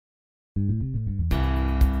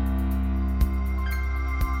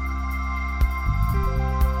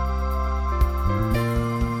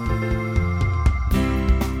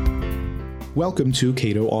Welcome to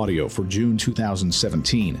Cato Audio for June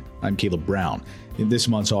 2017. I'm Caleb Brown. In this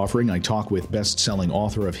month's offering, I talk with best-selling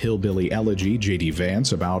author of Hillbilly Elegy, J.D.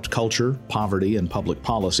 Vance, about culture, poverty, and public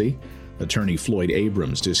policy. Attorney Floyd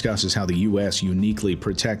Abrams discusses how the U.S. uniquely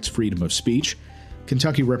protects freedom of speech.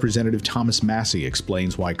 Kentucky Representative Thomas Massie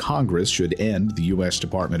explains why Congress should end the U.S.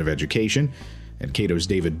 Department of Education. And Cato's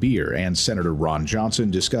David Beer and Senator Ron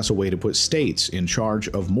Johnson discuss a way to put states in charge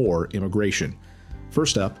of more immigration.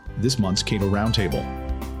 First up, this month's Cato Roundtable.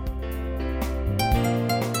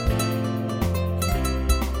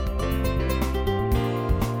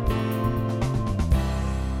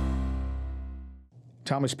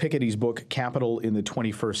 Thomas Piketty's book, Capital in the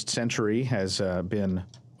 21st Century, has been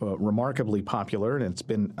remarkably popular, and it's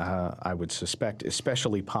been, I would suspect,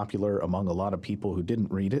 especially popular among a lot of people who didn't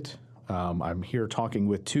read it. I'm here talking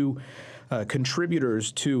with two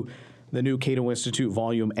contributors to the new Cato Institute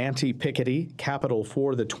volume, Anti-Piketty, Capital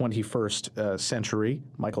for the 21st Century.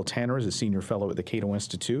 Michael Tanner is a senior fellow at the Cato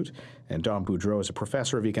Institute, and Don Boudreau is a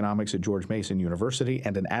professor of economics at George Mason University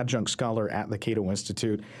and an adjunct scholar at the Cato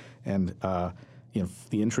Institute. And in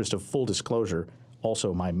the interest of full disclosure,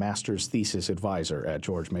 also my master's thesis advisor at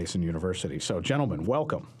George Mason University. So, gentlemen,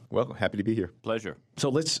 welcome. Well, happy to be here. Pleasure. So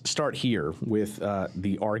let's start here with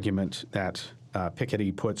the argument that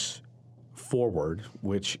Piketty puts forward,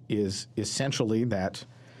 which is essentially that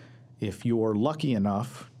if you're lucky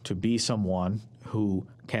enough to be someone who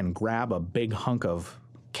can grab a big hunk of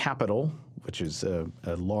capital, which is a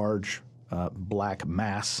large black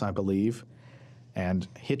mass, I believe, and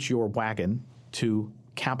hitch your wagon to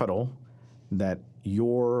capital, that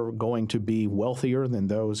you're going to be wealthier than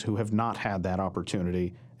those who have not had that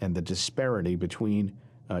opportunity, and the disparity between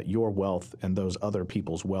your wealth and those other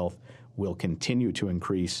people's wealth will continue to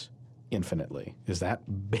increase infinitely. Is that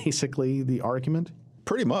basically the argument?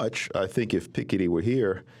 Pretty much. I think if Piketty were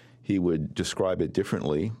here, he would describe it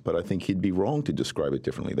differently, but I think he'd be wrong to describe it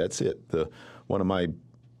differently. That's it. One of my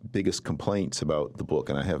biggest complaints about the book,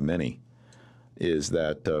 and I have many, is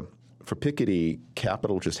that for Piketty,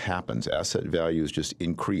 capital just happens. Asset values just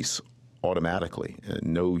increase automatically.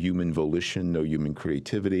 No human volition, no human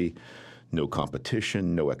creativity, no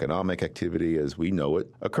competition, no economic activity as we know it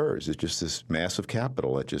occurs. It's just this massive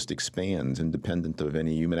capital that just expands independent of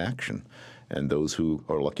any human action. And those who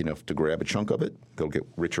are lucky enough to grab a chunk of it, they'll get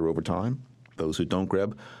richer over time. Those who don't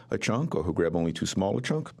grab a chunk or who grab only too small a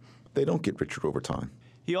chunk, they don't get richer over time.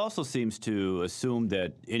 He also seems to assume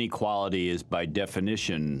that inequality is by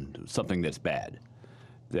definition something that's bad,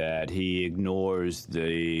 that he ignores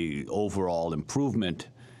the overall improvement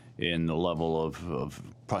in the level of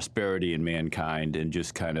prosperity in mankind and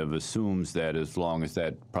just kind of assumes that as long as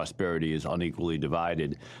that prosperity is unequally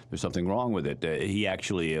divided, there's something wrong with it. He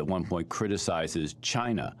actually at one point criticizes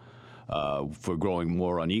China for growing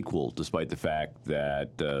more unequal, despite the fact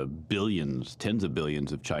that billions, tens of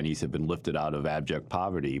billions of Chinese have been lifted out of abject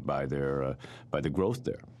poverty by the growth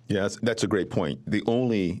there. Yeah, that's a great point. The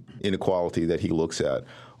only inequality that he looks at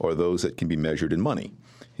are those that can be measured in money.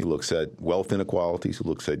 He looks at wealth inequalities, he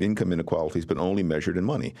looks at income inequalities, but only measured in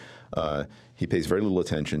money. He pays very little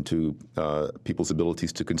attention to people's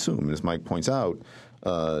abilities to consume. And as Mike points out,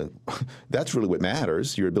 that's really what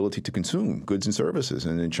matters, your ability to consume goods and services.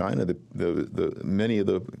 And in China, many of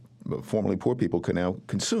the formerly poor people can now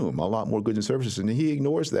consume a lot more goods and services, and he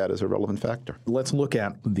ignores that as a relevant factor. Let's look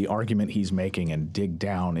at the argument he's making and dig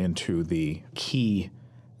down into the key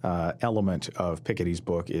element of Piketty's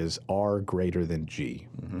book is R greater than G.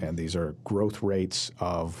 Mm-hmm. And these are growth rates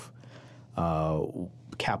of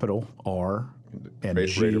capital R and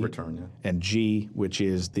G, rate of return, yeah. And G, which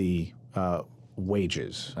is the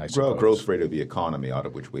wages, I suppose. Growth rate of the economy out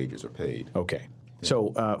of which wages are paid. Okay. Yeah.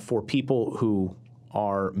 So for people who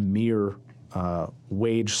are mere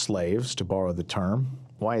wage slaves, to borrow the term,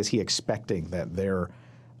 why is he expecting that their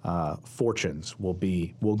fortunes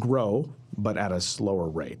will grow, but at a slower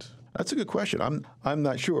rate? That's a good question. I'm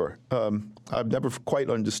not sure. I've never quite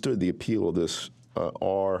understood the appeal of this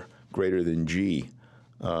R greater than G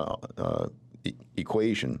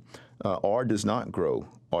equation. R does not grow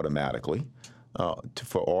automatically.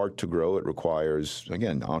 For R to grow, it requires,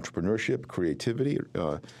 again, entrepreneurship, creativity.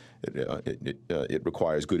 It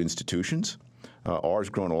requires good institutions. R's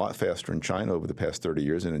grown a lot faster in China over the past 30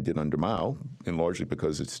 years than it did under Mao, and largely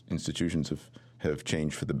because its institutions have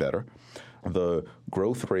changed for the better. The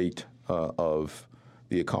growth rate of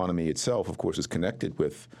the economy itself, of course, is connected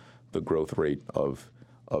with the growth rate of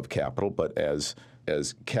capital. But as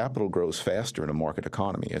capital grows faster in a market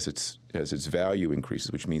economy, as its value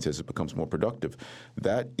increases, which means as it becomes more productive,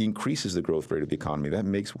 that increases the growth rate of the economy. That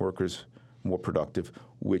makes workers more productive,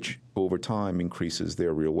 which over time increases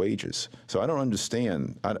their real wages. So I don't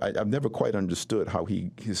understand. I've never quite understood how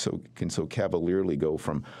he can so cavalierly go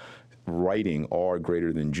from writing R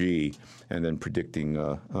greater than G and then predicting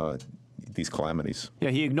these calamities. Yeah,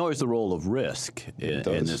 he ignores the role of risk in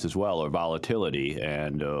this as well, or volatility,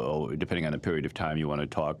 and depending on the period of time you want to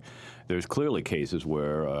talk, there's clearly cases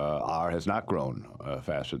where R has not grown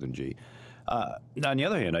faster than G. On the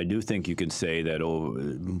other hand, I do think you can say that,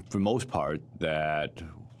 for most part, that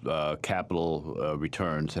capital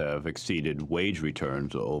returns have exceeded wage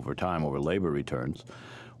returns over time, over labor returns,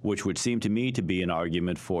 which would seem to me to be an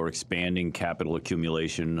argument for expanding capital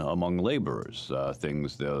accumulation among laborers.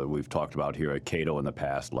 Things that we've talked about here at Cato in the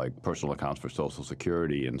past, like personal accounts for Social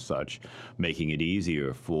Security and such, making it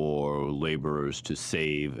easier for laborers to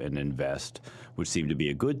save and invest, would seem to be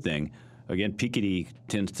a good thing. Again, Piketty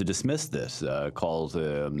tends to dismiss this, calls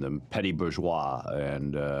them petty bourgeois,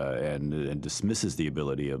 and dismisses the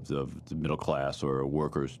ability of the middle class or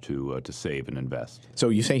workers to save and invest. So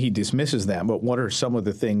you say he dismisses that, but what are some of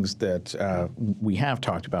the things that we have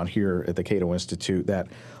talked about here at the Cato Institute that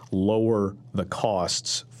lower the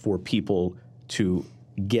costs for people to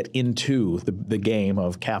get into the game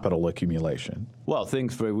of capital accumulation? Well,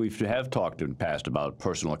 we have talked in the past about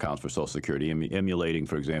personal accounts for Social Security, emulating,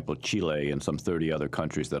 for example, Chile and some 30 other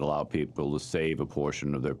countries that allow people to save a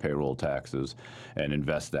portion of their payroll taxes and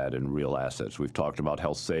invest that in real assets. We've talked about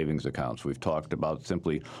health savings accounts. We've talked about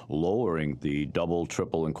simply lowering the double,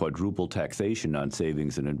 triple, and quadruple taxation on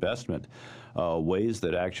savings and investment, ways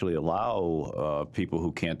that actually allow people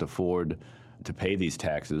who can't afford to pay these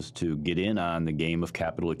taxes to get in on the game of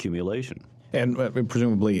capital accumulation. And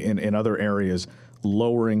presumably in other areas,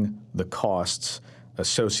 lowering the costs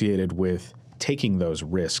associated with taking those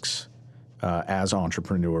risks as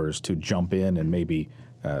entrepreneurs to jump in and maybe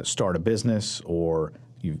start a business, or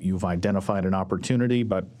you've identified an opportunity,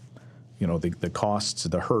 but the costs,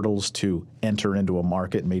 the hurdles to enter into a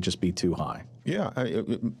market may just be too high. Yeah,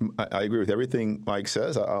 I agree with everything Mike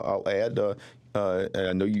says. I'll add, and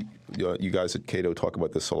I know you guys at Cato talk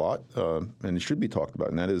about this a lot, and it should be talked about,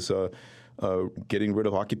 and that is getting rid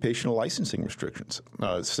of occupational licensing restrictions,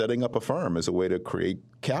 setting up a firm as a way to create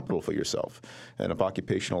capital for yourself. And if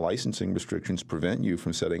occupational licensing restrictions prevent you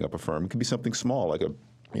from setting up a firm, it could be something small like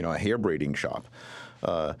a hair braiding shop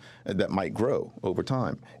that might grow over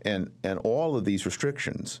time. And all of these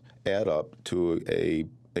restrictions add up to a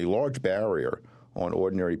large barrier on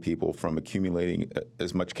ordinary people from accumulating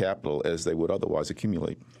as much capital as they would otherwise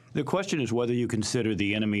accumulate. The question is whether you consider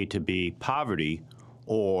the enemy to be poverty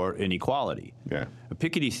or inequality. Yeah.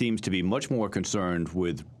 Piketty seems to be much more concerned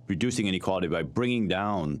with reducing inequality by bringing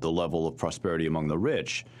down the level of prosperity among the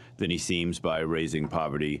rich than he seems by raising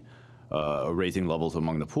poverty, raising levels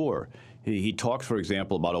among the poor. He talks, for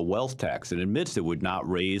example, about a wealth tax and admits it would not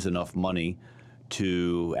raise enough money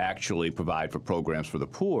to actually provide for programs for the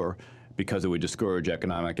poor because it would discourage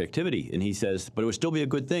economic activity. And he says, but it would still be a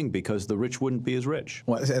good thing because the rich wouldn't be as rich.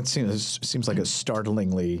 Well, that seems like a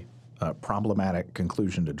startlingly problematic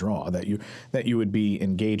conclusion to draw, that you would be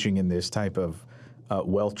engaging in this type of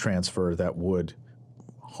wealth transfer that would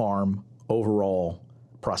harm overall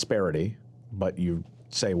prosperity, but you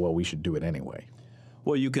say, well, we should do it anyway.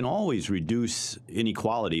 Well, you can always reduce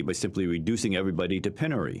inequality by simply reducing everybody to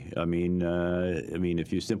penury. I mean,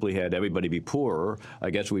 if you simply had everybody be poorer, I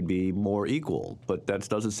guess we'd be more equal. But that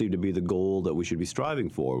doesn't seem to be the goal that we should be striving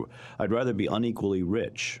for. I'd rather be unequally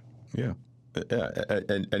rich. Yeah.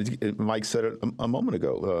 And Mike said it a moment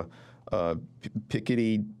ago.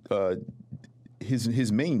 Piketty,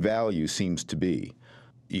 his main value seems to be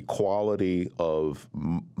equality of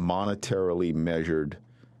monetarily measured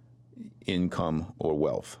income or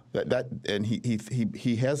wealth. And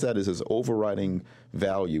he has that as his overriding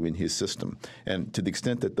value in his system. And to the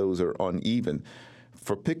extent that those are uneven,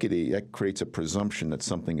 for Piketty, that creates a presumption that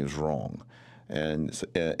something is wrong. And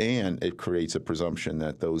it creates a presumption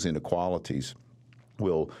that those inequalities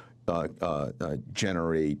will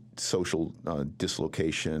generate social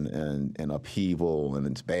dislocation and upheaval, and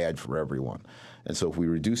it's bad for everyone. And so if we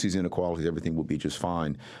reduce these inequalities, everything will be just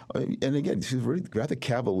fine. And again, he's really rather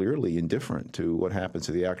cavalierly indifferent to what happens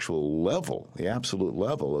to the actual level, the absolute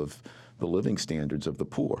level of the living standards of the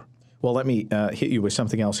poor. Well, let me hit you with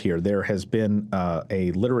something else here. There has been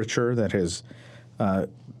a literature that has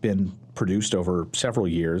been produced over several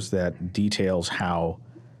years that details how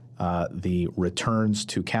the returns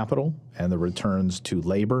to capital and the returns to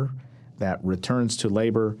labor, that returns to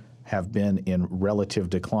labor have been in relative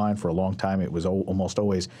decline for a long time. It was almost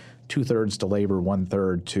always 2/3 to labor,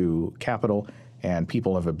 1/3 to capital, and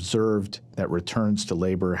people have observed that returns to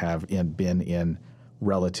labor have been in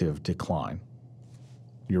relative decline.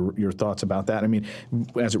 Your thoughts about that? I mean,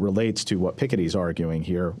 as it relates to what Piketty's arguing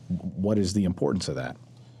here, what is the importance of that?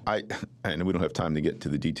 And we don't have time to get to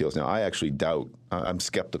the details now. I actually doubt. I'm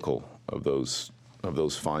skeptical of those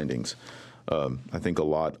findings. I think a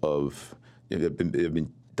lot of there have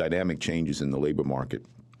been dynamic changes in the labor market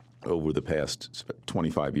over the past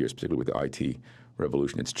 25 years, particularly with the IT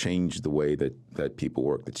revolution. It's changed the way that people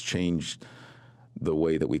work. It's changed the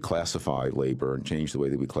way that we classify labor and changed the way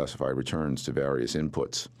that we classify returns to various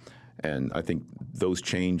inputs. And I think those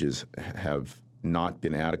changes have not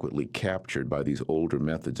been adequately captured by these older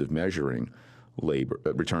methods of measuring labor,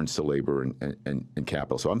 returns to labor and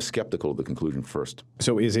capital. So I'm skeptical of the conclusion first.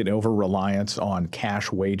 So is it over-reliance on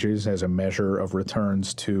cash wages as a measure of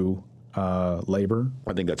returns to labor?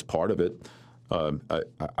 I think that's part of it.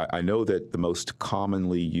 I know that the most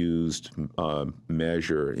commonly used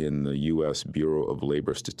measure in the U.S. Bureau of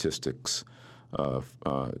Labor Statistics, the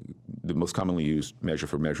most commonly used measure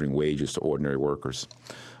for measuring wages to ordinary workers,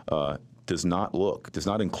 does not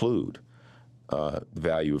include the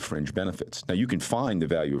value of fringe benefits. Now, you can find the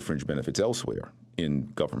value of fringe benefits elsewhere in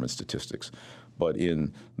government statistics, but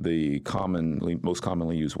in the most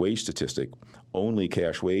commonly used wage statistic, only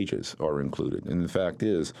cash wages are included. And the fact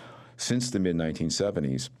is, since the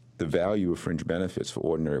mid-1970s, the value of fringe benefits for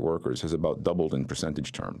ordinary workers has about doubled in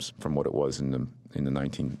percentage terms from what it was in the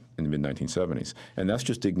mid-1970s, and that's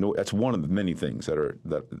just That's one of the many things one of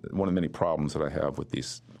the many problems that I have with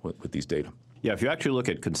these data. Yeah, if you actually look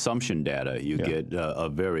at consumption data, you get a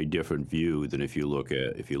very different view than if you look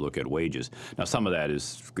at wages. Now, some of that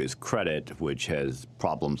is credit, which has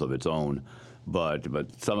problems of its own. But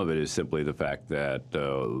some of it is simply the fact that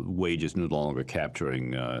wages no longer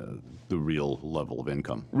capturing the real level of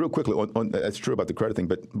income. Real quickly, that's true about the credit thing,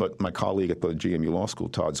 but my colleague at the GMU Law School,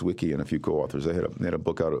 Todd Zwicky, and a few co-authors, they had a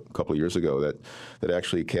book out a couple of years ago that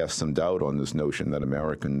actually cast some doubt on this notion that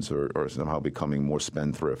Americans are somehow becoming more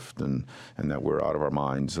spendthrift and that we're out of our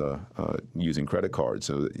minds using credit cards.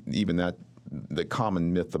 So even that, the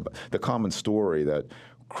common myth, the common story that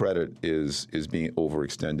credit is being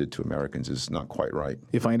overextended to Americans is not quite right.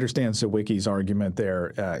 If I understand Zawicki's argument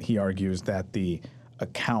there, he argues that the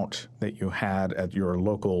account that you had at your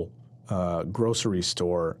local grocery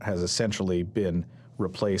store has essentially been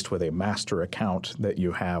replaced with a master account that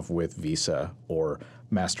you have with Visa or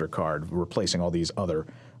MasterCard, replacing all these other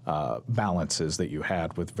balances that you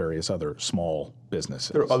had with various other small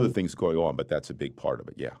businesses. There are other things going on, but that's a big part of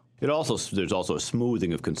it, yeah. There's also a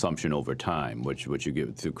smoothing of consumption over time, which you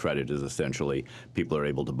give to credit is essentially people are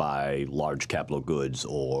able to buy large capital goods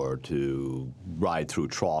or to ride through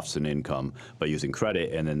troughs in income by using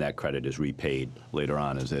credit, and then that credit is repaid later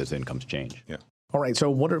on as incomes change. Yeah. All right.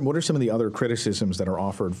 So what are some of the other criticisms that are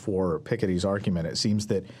offered for Piketty's argument? It seems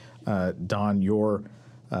that, Don, you're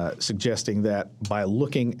suggesting that by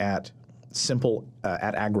looking at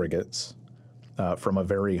at aggregates from a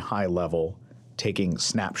very high level, taking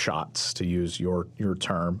snapshots, to use your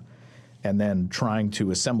term, and then trying to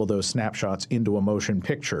assemble those snapshots into a motion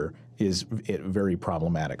picture is very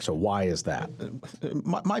problematic. So why is that?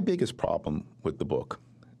 My biggest problem with the book,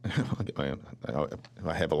 I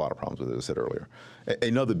have a lot of problems with it, as I said earlier.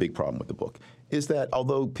 Another big problem with the book is that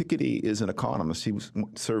although Piketty is an economist, he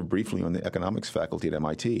served briefly on the economics faculty at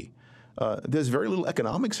MIT, there's very little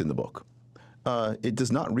economics in the book. It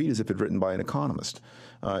does not read as if it's written by an economist.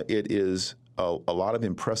 It is a lot of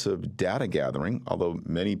impressive data gathering, although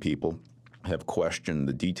many people have questioned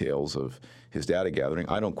the details of his data gathering.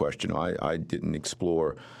 I don't question. I didn't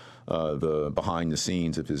explore the behind the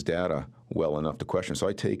scenes of his data well enough to question. So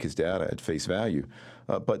I take his data at face value.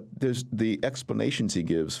 But there's the explanations he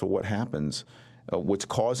gives for what happens, what's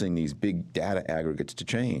causing these big data aggregates to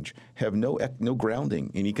change, have no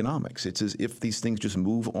grounding in economics. It's as if these things just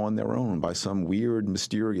move on their own by some weird,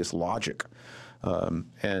 mysterious logic.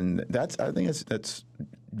 And I think that's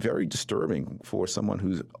very disturbing for someone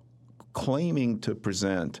who's claiming to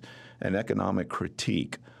present an economic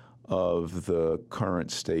critique of the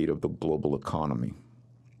current state of the global economy.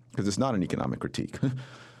 Because it's not an economic critique.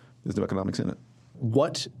 There's no economics in it.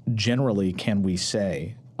 What generally can we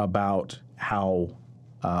say about how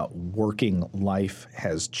working life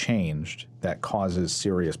has changed that causes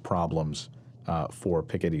serious problems for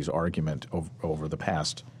Piketty's argument over the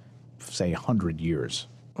past, say, 100 years?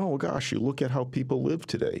 Oh, gosh, you look at how people live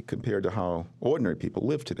today compared to how ordinary people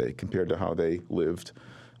live today compared to how they lived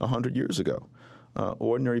 100 years ago.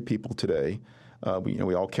 Ordinary people today,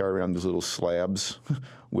 we all carry around these little slabs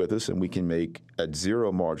with us, and we can make, at zero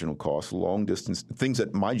marginal cost, long-distance, things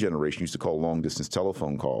that my generation used to call long-distance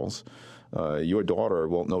telephone calls. Your daughter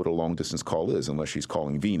won't know what a long-distance call is unless she's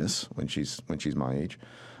calling Venus when she's my age.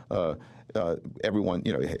 Everyone,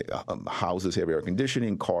 houses have air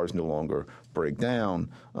conditioning, cars no longer break down,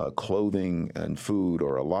 clothing and food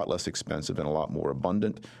are a lot less expensive and a lot more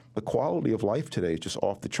abundant. The quality of life today is just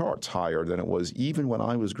off the charts higher than it was even when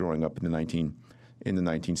I was growing up in the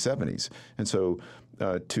 1970s. And so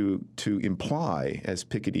to imply, as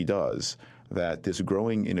Piketty does, that this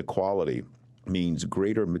growing inequality means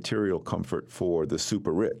greater material comfort for the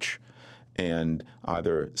super rich and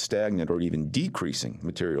either stagnant or even decreasing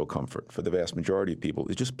material comfort for the vast majority of people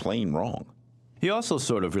is just plain wrong. He also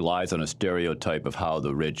sort of relies on a stereotype of how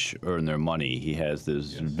the rich earn their money. He has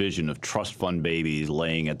this vision of trust fund babies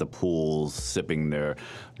laying at the pools, sipping their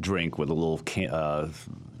drink with a little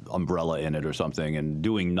umbrella in it or something, and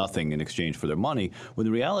doing nothing in exchange for their money, when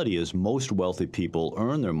the reality is most wealthy people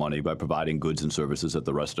earn their money by providing goods and services that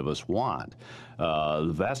the rest of us want. The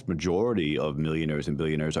vast majority of millionaires and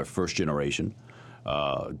billionaires are first generation.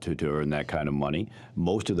 To earn that kind of money.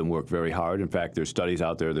 Most of them work very hard. In fact, there's studies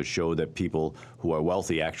out there that show that people who are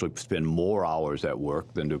wealthy actually spend more hours at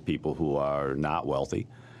work than do people who are not wealthy.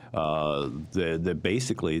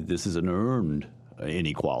 Basically, this is an earned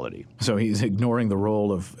inequality. So he's ignoring the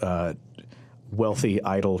role of wealthy,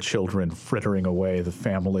 idle children frittering away the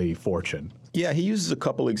family fortune. Yeah, he uses a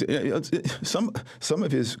couple some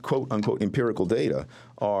of his quote-unquote empirical data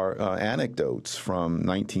are anecdotes from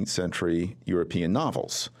 19th century European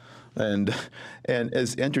novels. And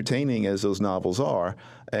as entertaining as those novels are,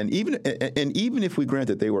 and even if we grant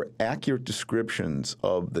that they were accurate descriptions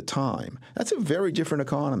of the time, that's a very different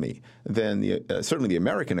economy than certainly the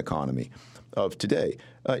American economy of today.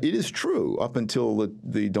 It is true, up until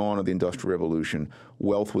the dawn of the Industrial Revolution,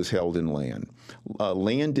 wealth was held in land.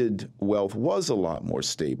 Landed wealth was a lot more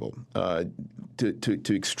stable.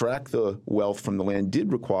 To extract the wealth from the land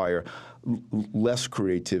did require less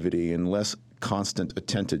creativity and less constant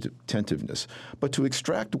attentiveness. But to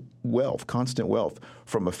extract wealth, constant wealth,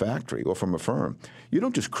 from a factory or from a firm, you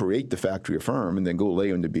don't just create the factory or firm and then go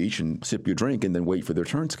lay on the beach and sip your drink and then wait for the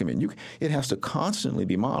returns to come in. It has to constantly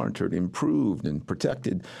be monitored, improved, and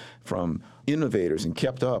protected from innovators and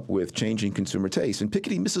kept up with changing consumer tastes. And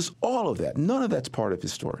Piketty misses all of that. None of that's part of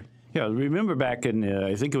his story. Yeah, remember back in,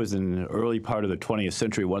 I think it was in the early part of the 20th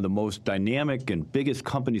century, one of the most dynamic and biggest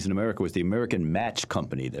companies in America was the American Match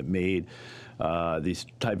Company that made these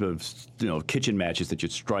type of kitchen matches that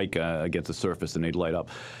you'd strike against the surface and they'd light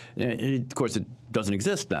up. And of course, it doesn't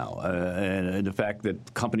exist now. And the fact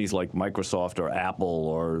that companies like Microsoft or Apple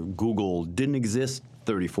or Google didn't exist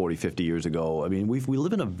 30, 40, 50 years ago. I mean, we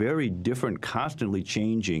live in a very different, constantly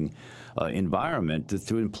changing environment.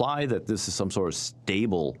 To imply that this is some sort of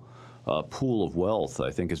stable pool of wealth,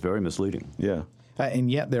 I think, is very misleading. Yeah.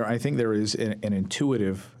 And yet I think there is an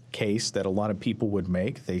intuitive case that a lot of people would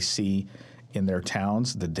make. They see in their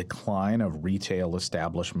towns the decline of retail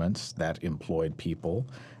establishments that employed people.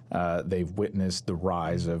 They've witnessed the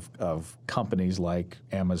rise of companies like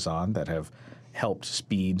Amazon that have helped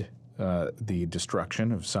speed the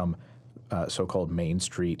destruction of some so-called Main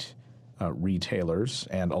Street retailers,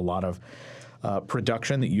 and a lot of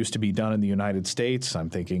production that used to be done in the United States. I'm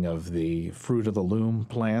thinking of the Fruit of the Loom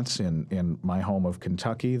plants in my home of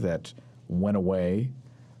Kentucky that went away.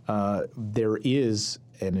 There is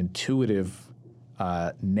an intuitive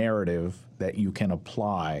narrative that you can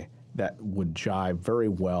apply that would jive very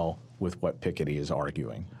well with what Piketty is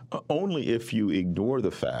arguing. Only if you ignore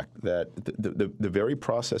the fact that the very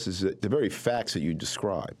processes, the very facts that you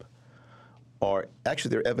describe are actually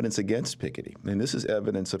they're evidence against Piketty. And this is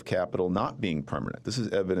evidence of capital not being permanent. This is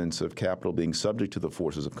evidence of capital being subject to the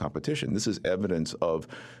forces of competition. This is evidence of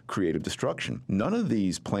creative destruction. None of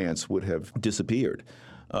these plants would have disappeared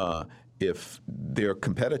if their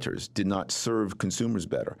competitors did not serve consumers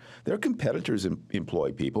better. Their competitors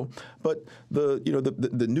employ people, but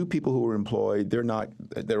the new people who are employed,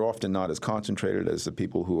 they're often not as concentrated as the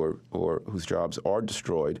people whose jobs are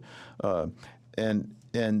destroyed,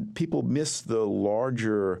 and people miss the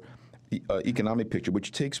larger economic picture,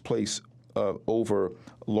 which takes place over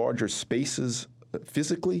larger spaces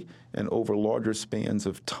physically and over larger spans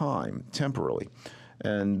of time temporally.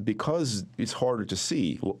 And because it's harder to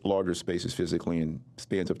see larger spaces physically and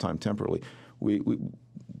spans of time temporally, we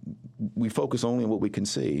focus only on what we can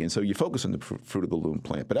see. And so you focus on the Fruit of the Loom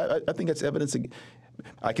plant. But I think that's evidence.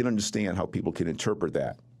 I can understand how people can interpret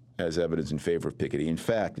that as evidence in favor of Piketty. In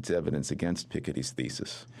fact, it's evidence against Piketty's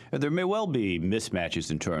thesis. And there may well be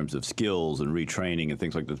mismatches in terms of skills and retraining and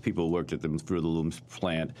things like that. People who worked at the Fruit of the Looms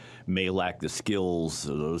plant may lack the skills,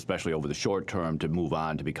 especially over the short term, to move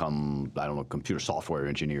on to become, I don't know, computer software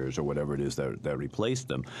engineers or whatever it is that replace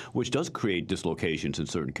them, which does create dislocations in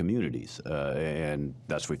certain communities. And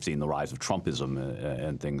that's we've seen the rise of Trumpism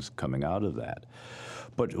and things coming out of that.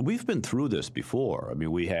 But we've been through this before. I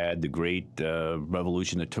mean, we had the great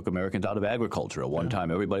revolution that took Americans out of agriculture. At one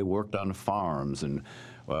time, everybody worked on farms, and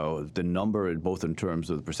the number, both in terms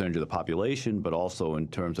of the percentage of the population, but also in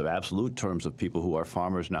terms of absolute terms of people who are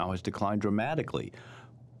farmers now, has declined dramatically.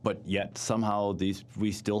 But yet, somehow,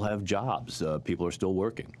 we still have jobs. People are still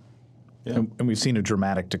working. Yeah. And we've seen a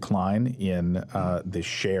dramatic decline in the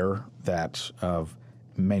share that of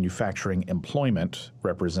manufacturing employment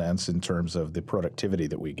represents in terms of the productivity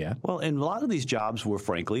that we get. Well, and a lot of these jobs were,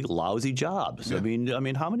 frankly, lousy jobs. Yeah. I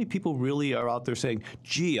mean, how many people really are out there saying,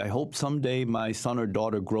 "Gee, I hope someday my son or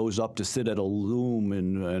daughter grows up to sit at a loom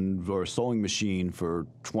or a sewing machine for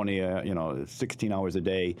 16 hours a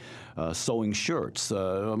day, sewing shirts."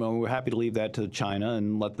 I mean, we're happy to leave that to China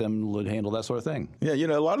and let them handle that sort of thing. Yeah,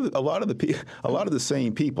 a lot of the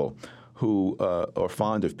same people who are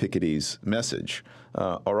fond of Piketty's message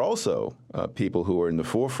are also people who are in the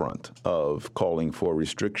forefront of calling for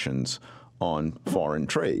restrictions on foreign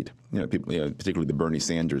trade. People, particularly the Bernie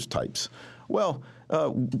Sanders types. Well,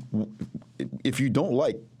 if you don't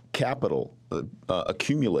like capital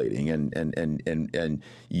accumulating and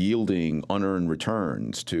yielding unearned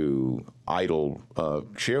returns to idle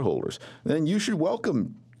shareholders, then you should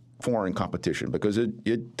welcome foreign competition, because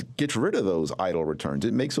it gets rid of those idle returns.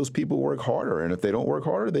 It makes those people work harder, and if they don't work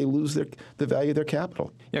harder, they lose the value of their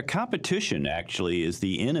capital. Yeah, competition actually is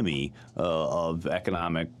the enemy of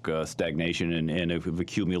economic stagnation and of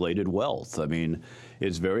accumulated wealth. I mean,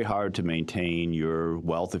 it's very hard to maintain your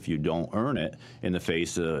wealth if you don't earn it in the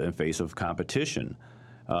face of competition.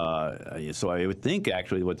 So I would think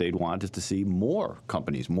actually what they'd want is to see more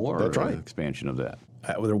companies, more expansion of that.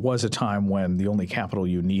 There was a time when the only capital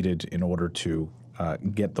you needed in order to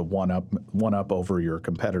get the one up over your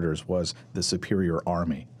competitors was the superior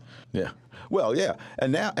army. Yeah. Well, yeah,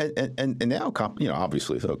 and now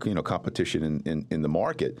obviously, so competition in the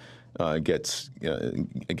market gets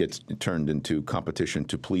turned into competition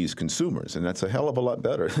to please consumers, and that's a hell of a lot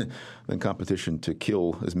better than competition to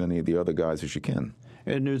kill as many of the other guys as you can.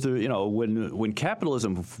 And there's when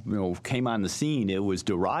capitalism came on the scene, it was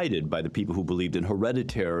derided by the people who believed in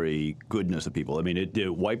hereditary goodness of people. I mean,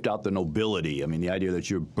 it wiped out the nobility. I mean, the idea that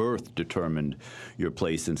your birth determined your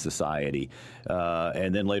place in society.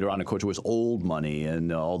 And then later on, of course, it was old money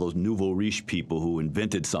and all those nouveau riche people who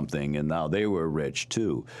invented something, and now they were rich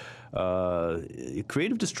too.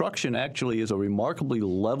 Creative destruction actually is a remarkably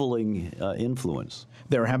leveling influence.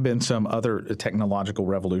 There have been some other technological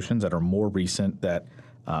revolutions that are more recent that,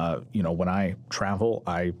 when I travel,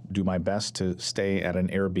 I do my best to stay at an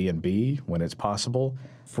Airbnb when it's possible.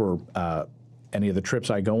 For any of the trips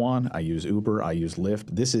I go on, I use Uber, I use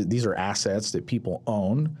Lyft. These are assets that people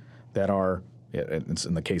own that are, it's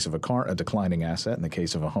in the case of a car, a declining asset, in the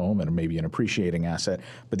case of a home, and maybe an appreciating asset.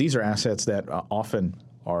 But these are assets that often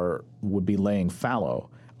would be laying fallow.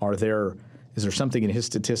 Is there something in his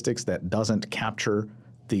statistics that doesn't capture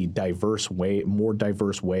the more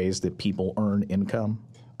diverse ways that people earn income?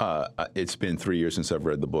 It's been 3 years since I've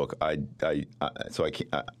read the book. So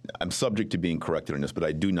I'm subject to being corrected on this, but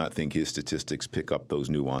I do not think his statistics pick up those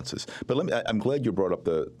nuances. But I'm glad you brought up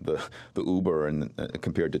the Uber and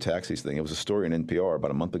compared to taxis thing. It was a story in NPR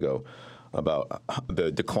about a month ago about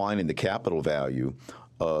the decline in the capital value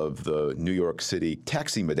of the New York City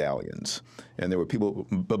taxi medallions. And there were people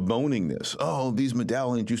bemoaning this. Oh, these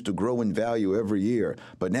medallions used to grow in value every year,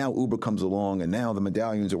 but now Uber comes along and now the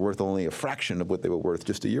medallions are worth only a fraction of what they were worth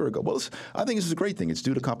just a year ago. Well, I think this is a great thing. It's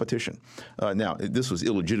due to competition. Now, this was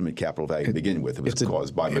illegitimate capital value to begin with. It was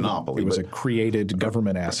caused by monopoly. It was a created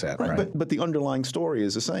government asset, right? But the underlying story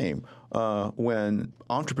is the same. When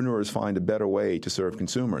entrepreneurs find a better way to serve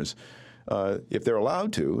consumers, if they're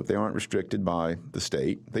allowed to, if they aren't restricted by the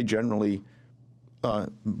state, they generally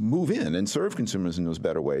move in and serve consumers in those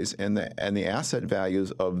better ways, and the asset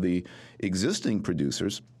values of the existing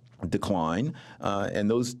producers decline, and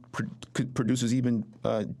those producers even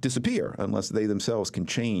disappear unless they themselves can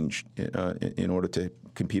change in order to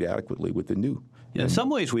compete adequately with the new. Yeah, in some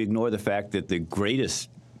ways, we ignore the fact that the greatest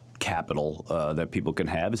capital that people can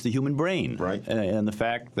have is the human brain, right? And the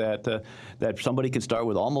fact that somebody can start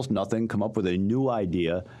with almost nothing, come up with a new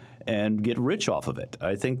idea, and get rich off of it.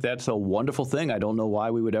 I think that's a wonderful thing. I don't know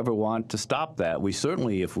why we would ever want to stop that. We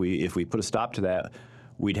certainly, if we put a stop to that,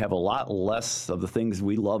 we'd have a lot less of the things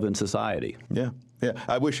we love in society. Yeah. Yeah,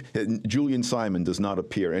 I wish Julian Simon does not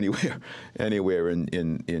appear anywhere in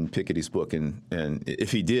Piketty's book, and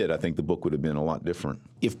if he did, I think the book would have been a lot different.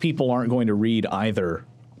 If people aren't going to read either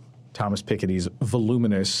Thomas Piketty's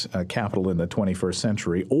voluminous Capital in the 21st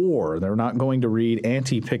Century, or they're not going to read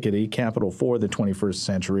Anti-Piketty, Capital for the 21st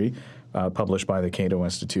Century, published by the Cato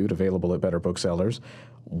Institute, available at better booksellers,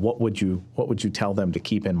 what would you tell them to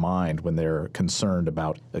keep in mind when they're concerned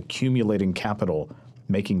about accumulating capital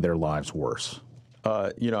making their lives worse?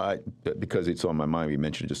 Because it's on my mind, we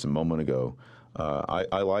mentioned just a moment ago,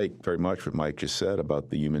 I like very much what Mike just said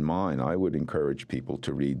about the human mind. I would encourage people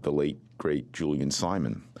to read the late, great Julian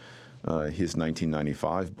Simon. His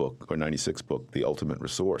 1995 book, or 96 book, The Ultimate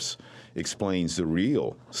Resource, explains the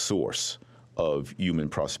real source of human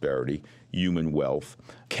prosperity, human wealth,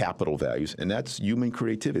 capital values, and that's human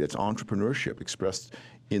creativity. That's entrepreneurship expressed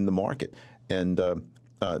in the market. And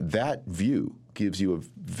that view gives you a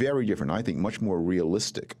very different, I think, much more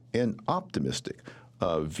realistic and optimistic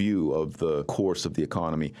view of the course of the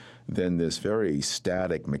economy than this very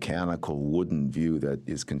static, mechanical, wooden view that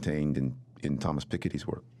is contained in Thomas Piketty's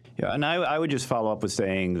work. Yeah, and I would just follow up with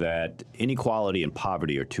saying that inequality and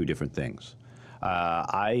poverty are two different things.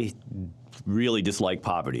 I really dislike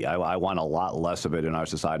poverty. I want a lot less of it in our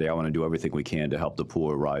society. I want to do everything we can to help the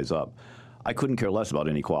poor rise up. I couldn't care less about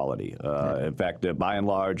inequality. In fact, by and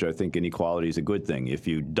large, I think inequality is a good thing. If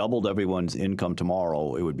you doubled everyone's income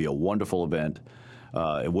tomorrow, it would be a wonderful event.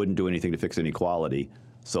 It wouldn't do anything to fix inequality.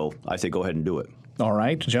 So I say go ahead and do it. All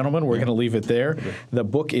right, gentlemen, we're going to leave it there. Okay. The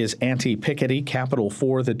book is Anti-Piketty, Capital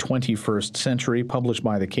for the 21st Century, published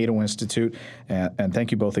by the Cato Institute. And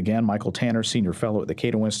thank you both again. Michael Tanner, Senior Fellow at the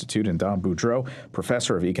Cato Institute, and Don Boudreau,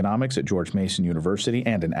 Professor of Economics at George Mason University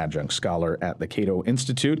and an Adjunct Scholar at the Cato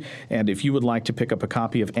Institute. And if you would like to pick up a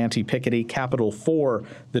copy of Anti-Piketty, Capital for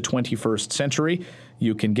the 21st Century,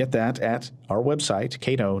 you can get that at our website,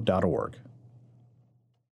 cato.org.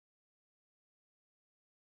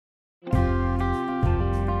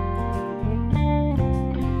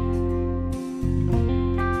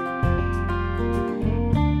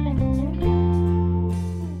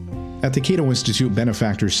 At the Cato Institute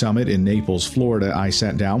Benefactors Summit in Naples, Florida, I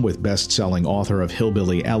sat down with best-selling author of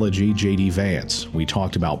Hillbilly Elegy, J.D. Vance. We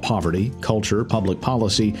talked about poverty, culture, public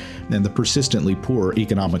policy, and the persistently poor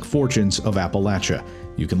economic fortunes of Appalachia.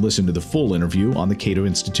 You can listen to the full interview on the Cato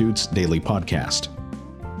Institute's daily podcast.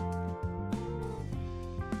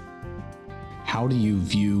 How do you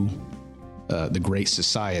view the Great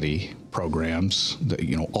Society programs that,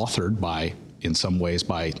 authored by, in some ways,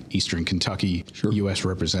 by Eastern Kentucky U.S.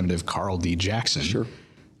 Representative Carl D. Jackson? Sure.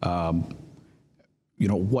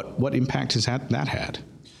 What impact has that had?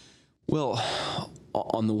 Well,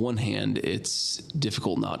 on the one hand, it's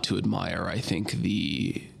difficult not to admire, I think,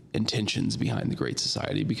 the intentions behind the Great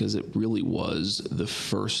Society, because it really was the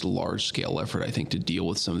first large-scale effort, I think, to deal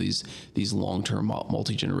with some of these long-term,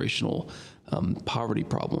 multi-generational poverty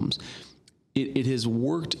problems. It has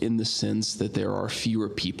worked in the sense that there are fewer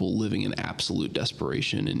people living in absolute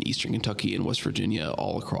desperation in Eastern Kentucky and West Virginia,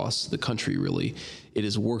 all across the country, really. It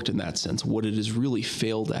has worked in that sense. What it has really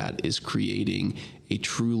failed at is creating a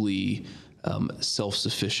truly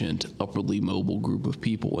self-sufficient, upwardly mobile group of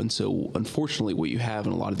people. And so, unfortunately, what you have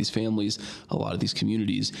in a lot of these families, a lot of these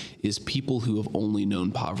communities, is people who have only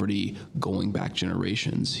known poverty going back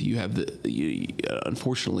generations. You have,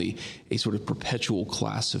 unfortunately, a sort of perpetual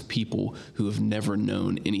class of people who have never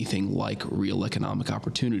known anything like real economic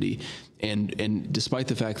opportunity. And despite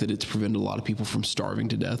the fact that it's prevented a lot of people from starving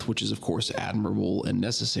to death, which is, of course, admirable and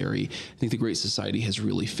necessary, I think the Great Society has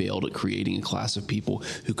really failed at creating a class of people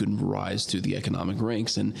who can rise through the economic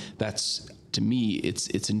ranks. And that's, to me,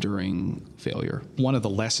 it's enduring failure. One of the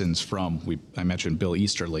lessons I mentioned Bill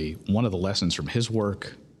Easterly, one of the lessons from his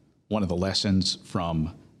work, one of the lessons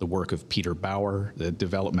from the work of Peter Bauer, the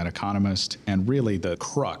development economist, and really the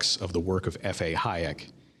crux of the work of F.A.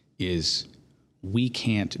 Hayek is we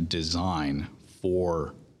can't design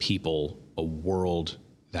for people a world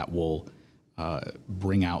that will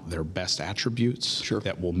bring out their best attributes,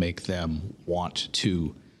 that will make them want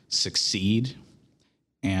to succeed.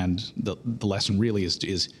 And the lesson really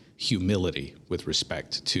is humility with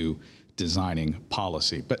respect to designing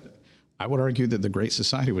policy. But I would argue that the Great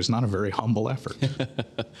Society was not a very humble effort.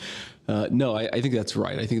 No, I think that's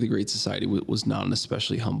right. I think the Great Society was not an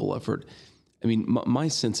especially humble effort. I mean, my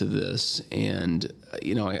sense of this, and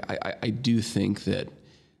I do think that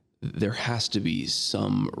there has to be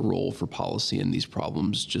some role for policy in these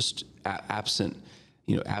problems. Just absent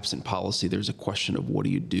policy, there's a question of what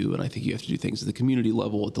do you do, and I think you have to do things at the community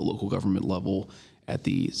level, at the local government level, at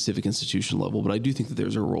the civic institution level, but I do think that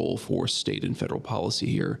there's a role for state and federal policy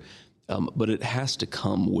here. But it has to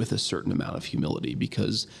come with a certain amount of humility,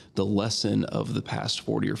 because the lesson of the past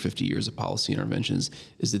 40 or 50 years of policy interventions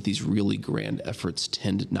is that these really grand efforts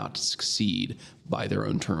tend not to succeed by their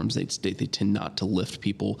own terms. They tend not to lift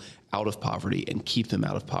people out of poverty and keep them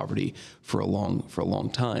out of poverty for a long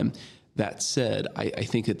time. That said, I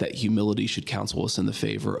think that humility should counsel us in the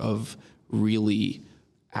favor of really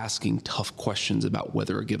asking tough questions about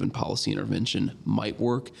whether a given policy intervention might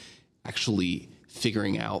work, actually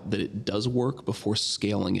figuring out that it does work before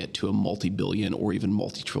scaling it to a multi-billion or even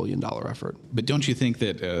multi-trillion-dollar effort. But don't you think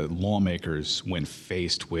that lawmakers, when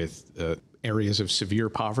faced with areas of severe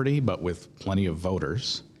poverty but with plenty of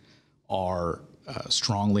voters, are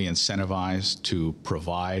strongly incentivized to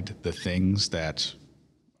provide the things that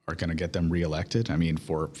are going to get them reelected? I mean,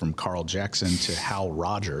 from Carl Jackson to Hal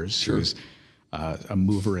Rogers, who's a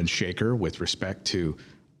mover and shaker with respect to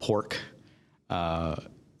pork,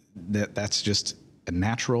 that's just a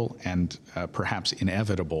natural and perhaps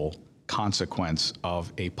inevitable consequence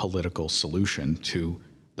of a political solution to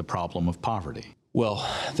the problem of poverty. Well,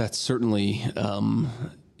 that's certainly,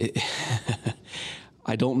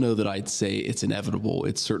 I don't know that I'd say it's inevitable.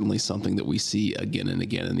 It's certainly something that we see again and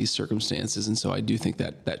again in these circumstances. And so I do think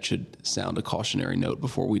that should sound a cautionary note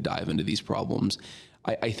before we dive into these problems.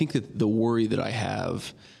 I think that the worry that I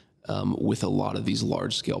have with a lot of these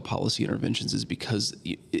large-scale policy interventions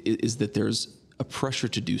is that there's a pressure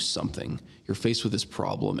to do something. You're faced with this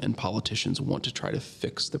problem, and politicians want to try to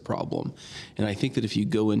fix the problem. And I think that if you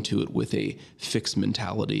go into it with a fixed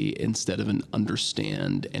mentality instead of an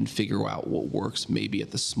understand and figure out what works maybe at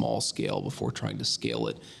the small scale before trying to scale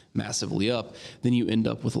it massively up, then you end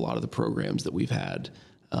up with a lot of the programs that we've had.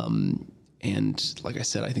 And like I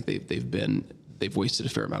said, I think they've wasted a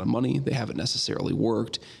fair amount of money. They haven't necessarily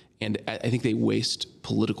worked. And I think they waste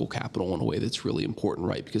political capital in a way that's really important,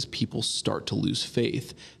 right? Because people start to lose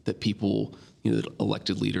faith that people, that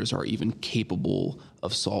elected leaders are even capable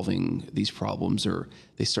of solving these problems, or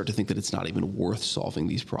they start to think that it's not even worth solving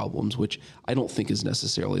these problems, which I don't think is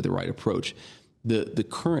necessarily the right approach. The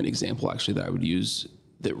current example, actually, that I would use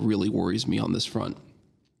that really worries me on this front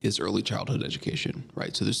is early childhood education,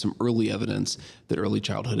 right? So there's some early evidence that early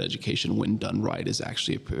childhood education, when done right, is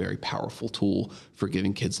actually a very powerful tool for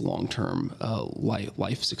giving kids long-term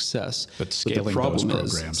life success. But scaling those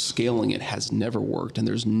programs, scaling it has never worked, and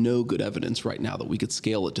there's no good evidence right now that we could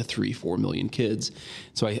scale it to 3-4 million kids.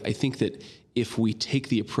 So I think that if we take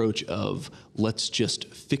the approach of let's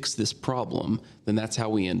just fix this problem, then that's how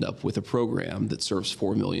we end up with a program that serves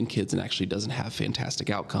 4 million kids and actually doesn't have fantastic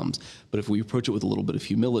outcomes. But if we approach it with a little bit of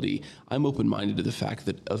humility, I'm open-minded to the fact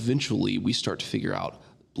that eventually we start to figure out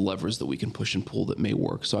levers that we can push and pull that may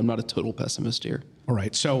work. So I'm not a total pessimist here. All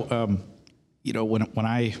right. So, when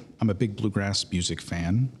I'm a big bluegrass music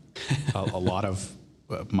fan, a lot of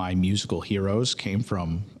my musical heroes came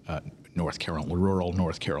from rural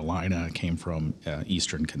North Carolina, came from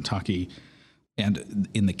eastern Kentucky. And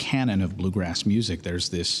in the canon of bluegrass music, there's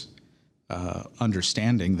this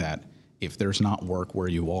understanding that if there's not work where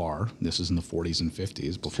you are, this is in the 40s and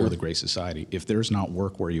 50s, before the Great Society, if there's not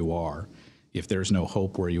work where you are, if there's no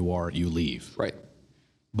hope where you are, you leave. Right.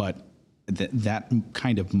 But that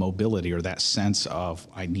kind of mobility, or that sense of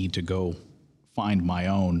I need to go find my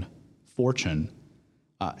own fortune,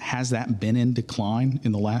 has that been in decline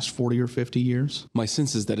in the last 40 or 50 years? My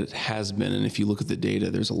sense is that it has been, and if you look at the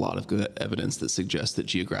data, there's a lot of good evidence that suggests that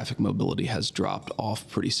geographic mobility has dropped off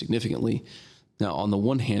pretty significantly. Now, on the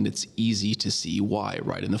one hand, it's easy to see why,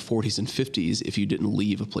 right? In the 40s and 50s, if you didn't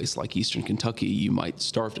leave a place like eastern Kentucky, you might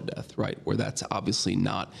starve to death, right? Where that's obviously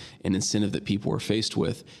not an incentive that people are faced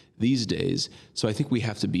with these days. So I think we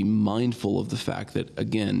have to be mindful of the fact that,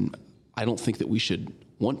 again, I don't think that we should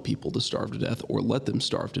want people to starve to death or let them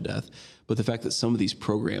starve to death, but the fact that some of these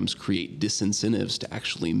programs create disincentives to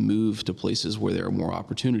actually move to places where there are more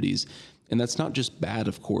opportunities. And that's not just bad,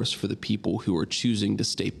 of course, for the people who are choosing to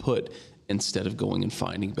stay put instead of going and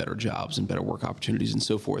finding better jobs and better work opportunities and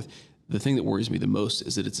so forth. The thing that worries me the most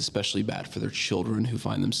is that it's especially bad for their children who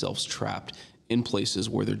find themselves trapped in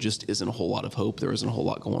places where there just isn't a whole lot of hope, there isn't a whole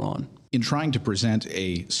lot going on. In trying to present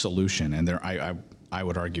a solution, and I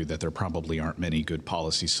would argue that there probably aren't many good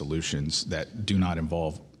policy solutions that do not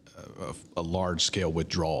involve a large-scale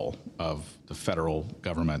withdrawal of the federal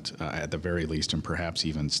government, at the very least, and perhaps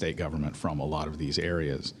even state government from a lot of these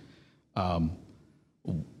areas.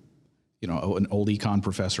 an old econ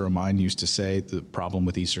professor of mine used to say the problem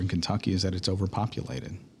with Eastern Kentucky is that it's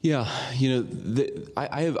overpopulated. Yeah,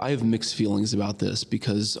 I have mixed feelings about this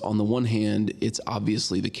because on the one hand, it's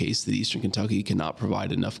obviously the case that Eastern Kentucky cannot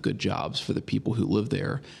provide enough good jobs for the people who live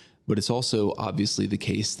there. But it's also obviously the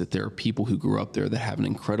case that there are people who grew up there that have an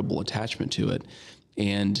incredible attachment to it.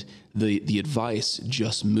 And the advice,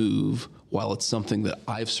 just move, while it's something that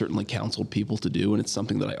I've certainly counseled people to do, and it's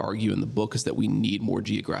something that I argue in the book, is that we need more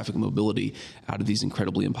geographic mobility out of these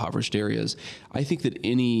incredibly impoverished areas. I think that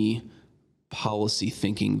any policy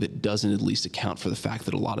thinking that doesn't at least account for the fact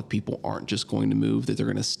that a lot of people aren't just going to move, that they're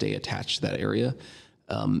going to stay attached to that area,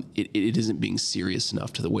 it isn't being serious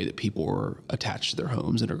enough to the way that people are attached to their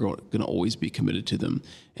homes and are going to always be committed to them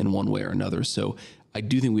in one way or another. So I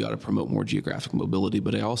do think we ought to promote more geographic mobility,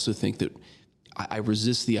 but I also think that I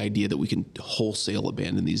resist the idea that we can wholesale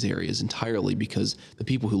abandon these areas entirely, because the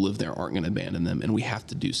people who live there aren't going to abandon them, and we have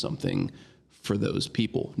to do something for those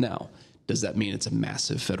people. Now, does that mean it's a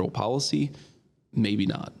massive federal policy? Maybe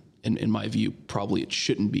not. And in my view, probably it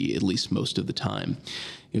shouldn't be, at least most of the time.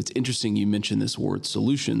 It's interesting you mentioned this word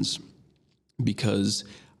solutions, because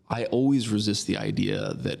I always resist the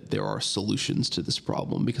idea that there are solutions to this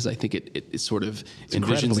problem, because I think it sort of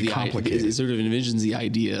envisions the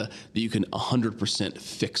idea that you can 100%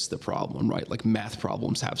 fix the problem, right? Like math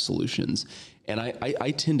problems have solutions. And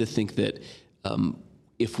I tend to think that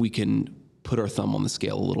if we can put our thumb on the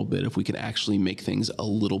scale a little bit, if we can actually make things a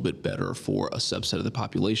little bit better for a subset of the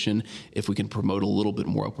population, if we can promote a little bit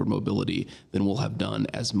more upward mobility, then we'll have done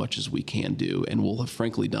as much as we can do, and we'll have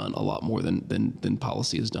frankly done a lot more than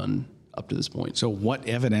policy has done up to this point. So what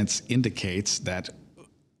evidence indicates that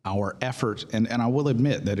our effort, and I will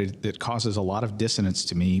admit that it causes a lot of dissonance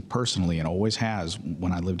to me personally, and always has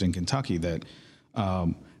when I lived in Kentucky, that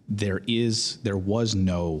there was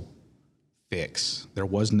no fix. There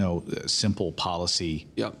was no simple policy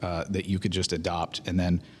that you could just adopt, and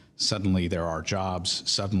then suddenly there are jobs,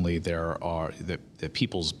 suddenly there are the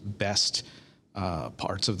people's best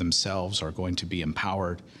parts of themselves are going to be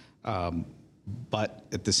empowered. But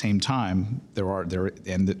at the same time,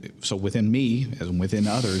 so within me and within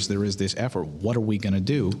others, there is this effort. What are we going to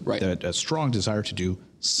do? Right. A strong desire to do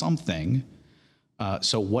something.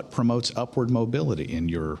 So what promotes upward mobility in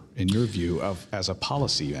your view as a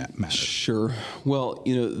policy matter? Sure. Well,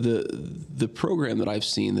 the program that I've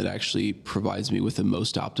seen that actually provides me with the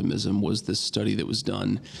most optimism was this study that was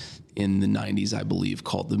done in the 90s, I believe,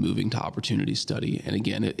 called the Moving to Opportunity Study. And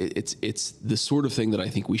again, it's the sort of thing that I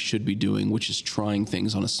think we should be doing, which is trying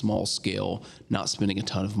things on a small scale, not spending a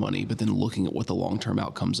ton of money, but then looking at what the long-term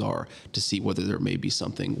outcomes are to see whether there may be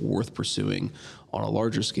something worth pursuing on a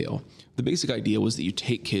larger scale. The basic idea was that you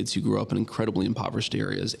take kids who grew up in incredibly impoverished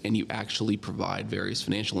areas and you actually provide various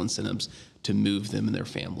financial incentives to move them and their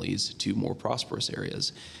families to more prosperous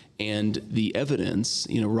areas. And the evidence,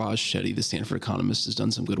 Raj Shetty, the Stanford economist, has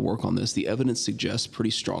done some good work on this. The evidence suggests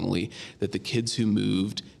pretty strongly that the kids who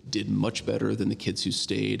moved did much better than the kids who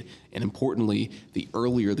stayed. And importantly, the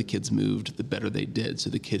earlier the kids moved, the better they did.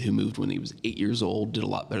 So the kid who moved when he was 8 years old did a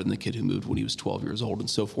lot better than the kid who moved when he was 12 years old, and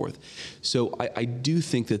so forth. So I do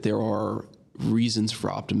think that there are reasons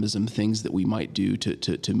for optimism, things that we might do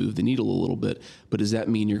to move the needle a little bit. But does that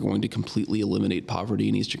mean you're going to completely eliminate poverty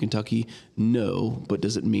in Eastern Kentucky? No. But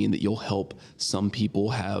does it mean that you'll help some people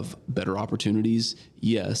have better opportunities?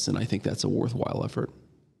 Yes. And I think that's a worthwhile effort.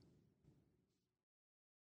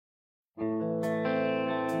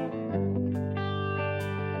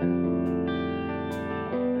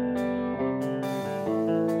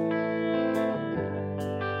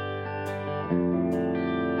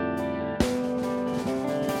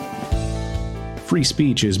 Free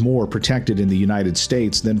speech is more protected in the United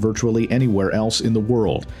States than virtually anywhere else in the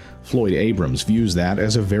world. Floyd Abrams views that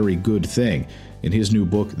as a very good thing. In his new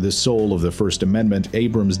book, The Soul of the First Amendment,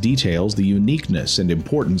 Abrams details the uniqueness and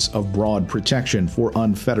importance of broad protection for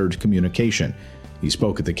unfettered communication. He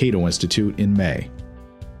spoke at the Cato Institute in May.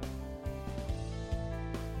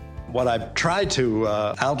 What I've tried to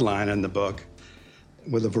outline in the book,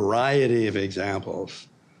 with a variety of examples,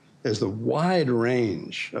 is the wide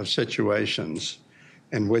range of situations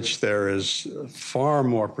in which there is far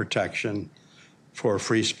more protection for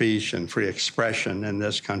free speech and free expression in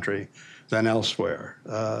this country than elsewhere.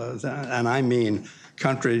 And I mean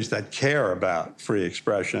countries that care about free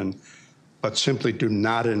expression, but simply do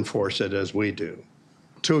not enforce it as we do.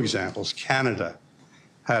 Two examples. Canada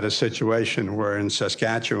had a situation where in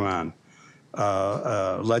Saskatchewan,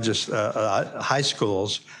 high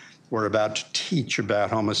schools were about to teach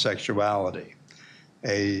about homosexuality.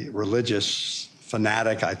 A religious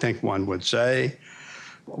fanatic, I think one would say,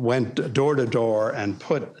 went door to door and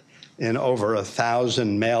put in over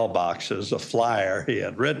 1,000 mailboxes a flyer he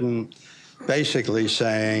had written, basically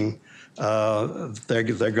saying they're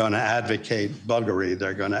going to advocate buggery,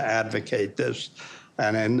 they're going to advocate this,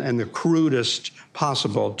 and in the crudest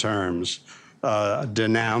possible terms,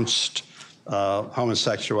 denounced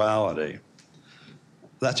homosexuality.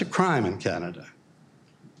 That's a crime in Canada.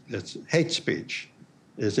 It's hate speech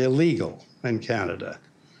is illegal in Canada.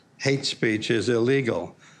 Hate speech is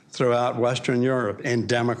illegal throughout Western Europe in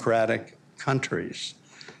democratic countries.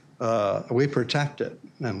 We protect it,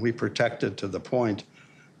 and we protect it to the point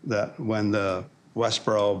that when the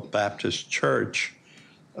Westboro Baptist Church,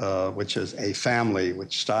 which is a family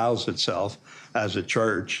which styles itself as a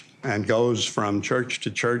church and goes from church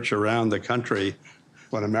to church around the country,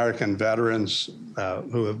 when American veterans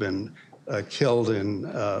who have been killed in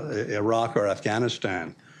Iraq or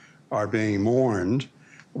Afghanistan are being mourned,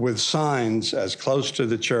 with signs as close to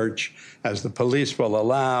the church as the police will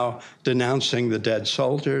allow, denouncing the dead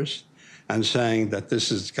soldiers and saying that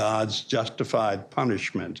this is God's justified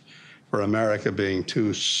punishment for America being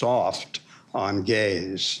too soft on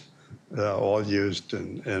gays, all used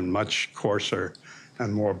in much coarser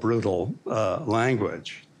and more brutal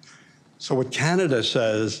language. So what Canada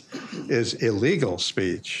says is illegal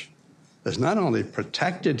speech is not only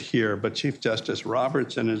protected here, but Chief Justice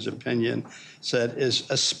Roberts, in his opinion, said is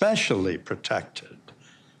especially protected,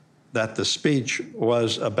 that the speech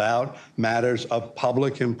was about matters of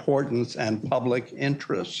public importance and public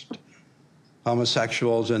interest,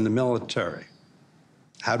 homosexuals in the military,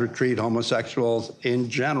 how to treat homosexuals in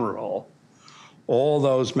general. All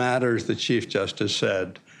those matters, the Chief Justice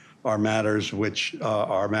said, are matters which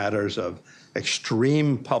are matters of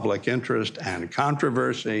extreme public interest and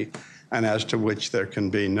controversy, and as to which there can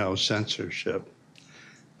be no censorship.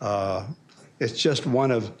 It's just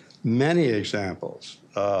one of many examples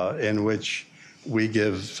in which we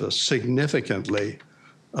give significantly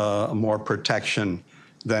more protection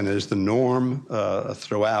than is the norm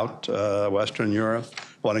throughout Western Europe.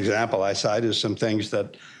 One example I cite is some things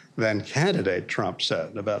that then candidate Trump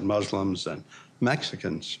said about Muslims and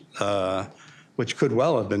Mexicans, which could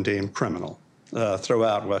well have been deemed criminal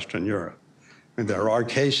throughout Western Europe. I mean, there are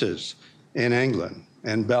cases in England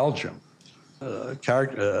and Belgium,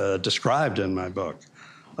 described in my book,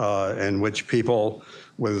 in which people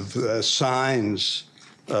with signs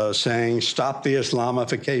saying, "Stop the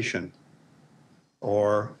Islamification,"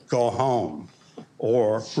 or "Go home,"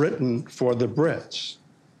 or "Britain for the Brits."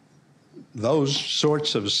 Those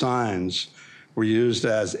sorts of signs were used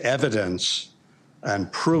as evidence and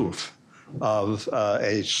proof of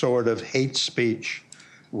a sort of hate speech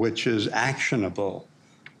which is actionable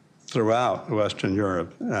throughout Western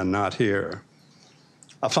Europe and not here.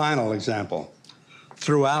 A final example.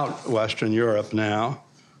 Throughout Western Europe now,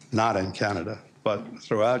 not in Canada, but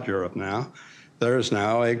throughout Europe now, there is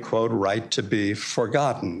now a, quote, right to be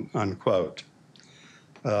forgotten, unquote.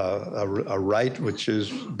 A right which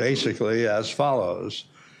is basically as follows.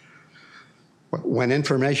 When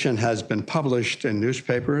information has been published in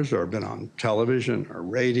newspapers or been on television or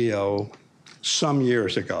radio some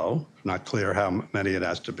years ago, not clear how many it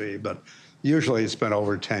has to be, but usually it's been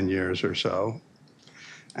over 10 years or so,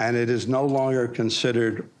 and it is no longer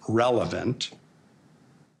considered relevant,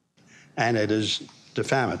 and it is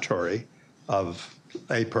defamatory of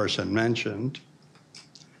a person mentioned,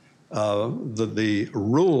 the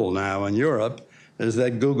rule now in Europe is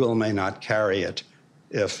that Google may not carry it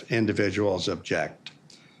if individuals object.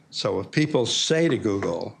 So if people say to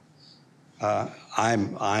Google,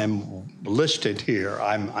 I'm listed here,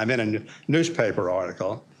 I'm in a newspaper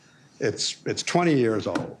article, it's 20 years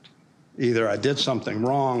old. Either I did something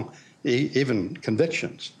wrong, even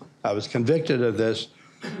convictions. I was convicted of this,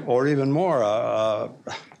 or even more, I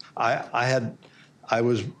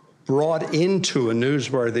was brought into a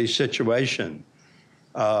newsworthy situation,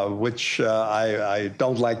 which I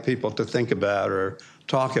don't like people to think about or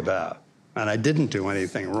talk about. And I didn't do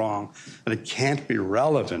anything wrong, and it can't be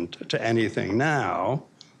relevant to anything now.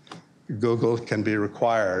 Google can be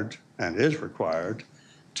required, and is required,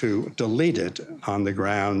 to delete it on the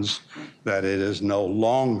grounds that it is no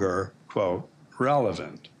longer, quote,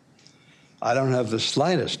 relevant. I don't have the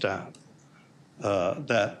slightest doubt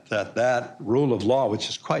that rule of law, which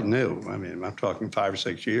is quite new, I mean, I'm talking 5 or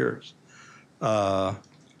 6 years,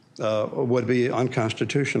 would be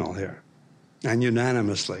unconstitutional here, and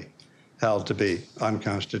unanimously held to be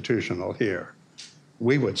unconstitutional here.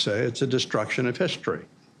 We would say it's a destruction of history.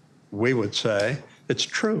 We would say it's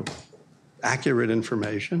true, accurate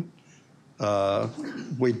information.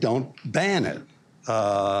 We don't ban it.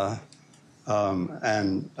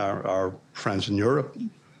 And our friends in Europe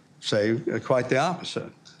say quite the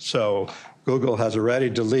opposite. So Google has already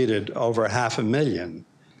deleted over 500,000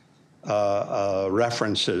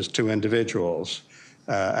 references to individuals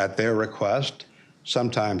at their request,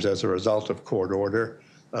 sometimes as a result of court order,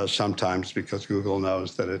 sometimes because Google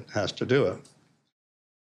knows that it has to do it.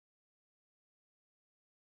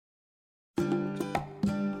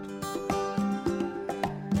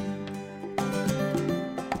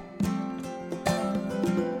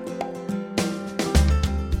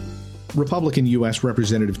 Republican U.S.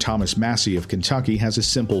 Representative Thomas Massie of Kentucky has a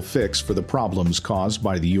simple fix for the problems caused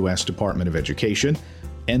by the U.S. Department of Education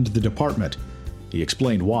and the department. He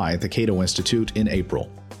explained why at the Cato Institute in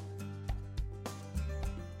April.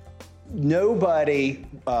 Nobody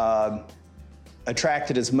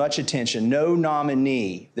attracted as much attention, no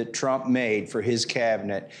nominee that Trump made for his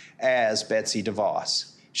cabinet as Betsy DeVos.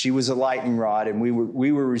 She was a lightning rod, and we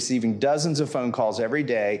were receiving dozens of phone calls every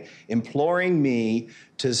day imploring me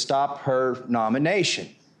to stop her nomination.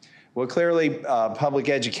 Well, clearly, public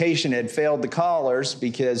education had failed the callers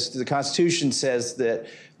because the Constitution says that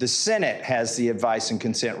the Senate has the advice and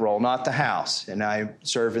consent role, not the House, and I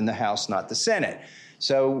serve in the House, not the Senate.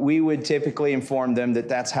 So we would typically inform them that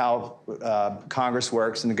that's how Congress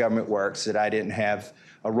works and the government works, that I didn't have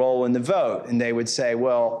a role in the vote. And they would say,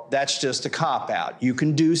 well, that's just a cop-out. You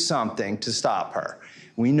can do something to stop her.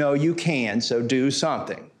 We know you can, so do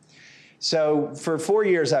something. So for 4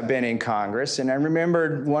 years I've been in Congress, and I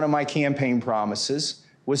remembered one of my campaign promises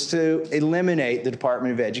was to eliminate the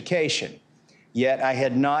Department of Education. Yet I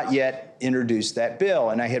had not yet introduced that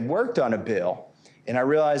bill, and I had worked on a bill, and I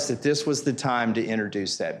realized that this was the time to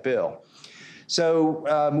introduce that bill.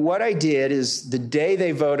 So what I did is the day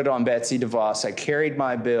they voted on Betsy DeVos, I carried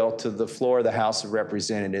my bill to the floor of the House of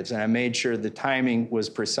Representatives, and I made sure the timing was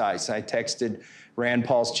precise. I texted Rand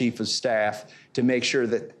Paul's chief of staff to make sure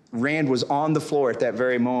that Rand was on the floor at that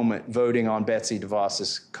very moment voting on Betsy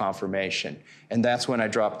DeVos's confirmation. And that's when I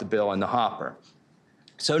dropped the bill in the hopper.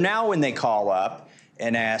 So now when they call up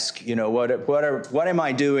and ask, you know, what am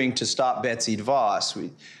I doing to stop Betsy DeVos?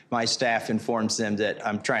 My staff informs them that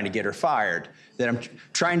I'm trying to get her fired, that I'm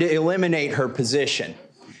trying to eliminate her position.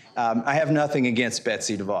 I have nothing against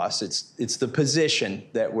Betsy DeVos. It's the position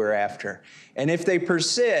that we're after. And if they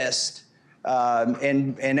persist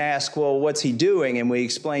and ask, well, what's he doing? And we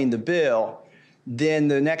explain the bill, then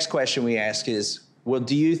the next question we ask is, well,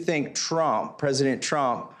 do you think Trump, President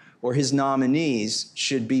Trump, or his nominees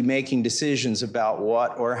should be making decisions about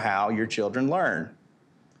what or how your children learn?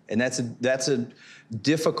 And that's a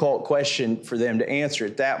difficult question for them to answer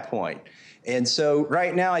at that point. And so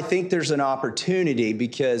right now, I think there's an opportunity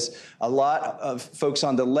because a lot of folks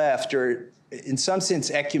on the left are, in some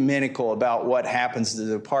sense, ecumenical about what happens to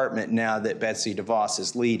the department now that Betsy DeVos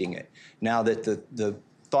is leading it, now that the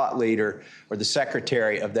thought leader or the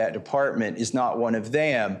secretary of that department is not one of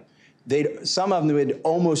them. Some of them would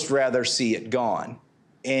almost rather see it gone.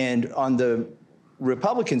 And on the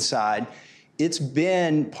Republican side, it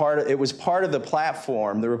was part of the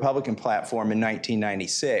platform, the Republican platform in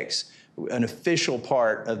 1996. An official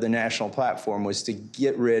part of the national platform was to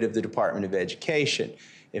get rid of the Department of Education.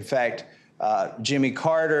 In fact, Jimmy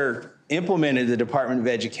Carter implemented the Department of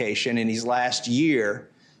Education in his last year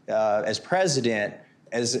as president,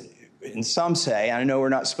 and some say, I know we're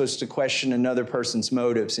not supposed to question another person's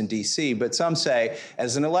motives in D.C., but some say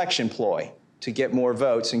as an election ploy to get more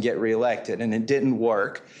votes and get reelected, and it didn't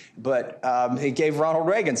work. But it gave Ronald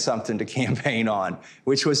Reagan something to campaign on,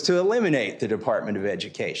 which was to eliminate the Department of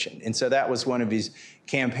Education. And so that was one of his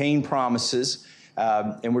campaign promises,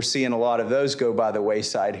 and we're seeing a lot of those go by the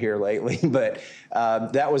wayside here lately. But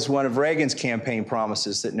that was one of Reagan's campaign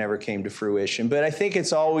promises that never came to fruition. But I think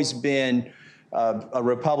it's always been a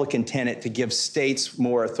Republican tenet to give states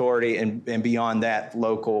more authority, and beyond that,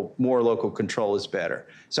 more local control is better.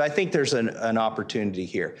 So I think there's an opportunity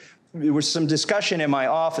here. There was some discussion in my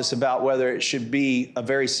office about whether it should be a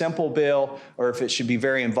very simple bill or if it should be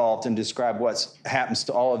very involved and describe what happens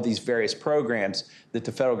to all of these various programs that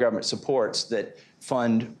the federal government supports that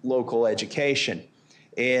fund local education.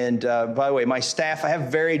 And by the way, my staff, I have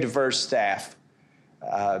very diverse staff.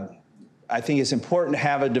 I think it's important to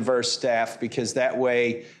have a diverse staff because that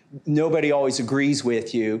way nobody always agrees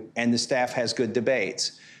with you and the staff has good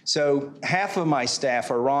debates. So half of my staff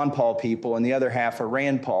are Ron Paul people and the other half are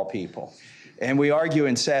Rand Paul people. And we argue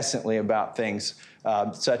incessantly about things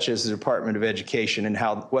such as the Department of Education and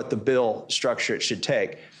what the bill structure it should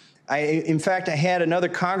take. In fact, I had another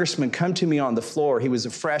congressman come to me on the floor. He was a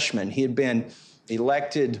freshman. He had been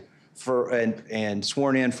elected and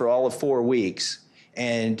sworn in for all of 4 weeks.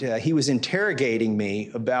 And he was interrogating me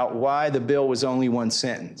about why the bill was only one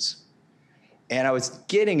sentence. And I was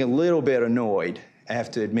getting a little bit annoyed. I have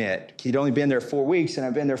to admit. He'd only been there 4 weeks, and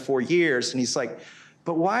I've been there 4 years. And he's like,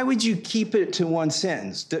 but why would you keep it to one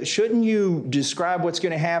sentence? Shouldn't you describe what's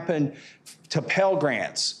going to happen to Pell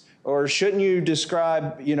Grants? Or shouldn't you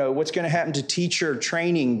describe, what's going to happen to teacher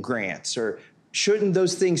training grants? Or shouldn't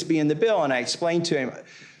those things be in the bill? And I explained to him,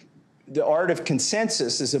 the art of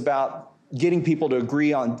consensus is about getting people to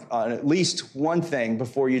agree on at least one thing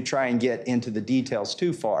before you try and get into the details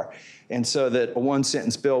too far. And so that a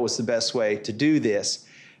one-sentence bill was the best way to do this.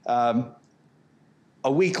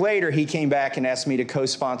 A week later, he came back and asked me to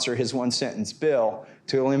co-sponsor his one-sentence bill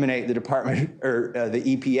to eliminate the department or the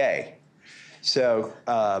EPA. So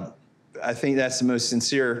I think that's the most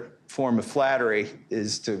sincere form of flattery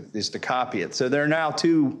is to copy it. So there are now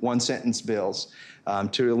 2 one-sentence bills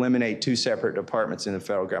to eliminate 2 separate departments in the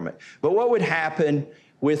federal government. But what would happen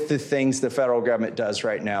with the things the federal government does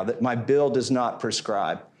right now that my bill does not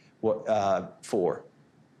prescribe for?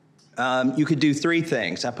 You could do 3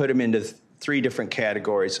 things. I put them into 3 different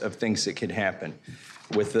categories of things that could happen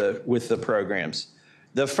with the programs.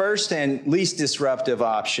 The first and least disruptive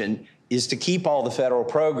option is to keep all the federal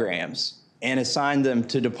programs and assign them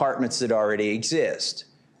to departments that already exist.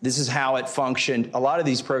 This is how it functioned. A lot of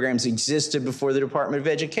these programs existed before the Department of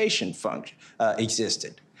Education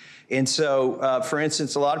existed. And so, for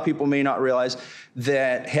instance, a lot of people may not realize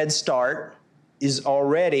that Head Start is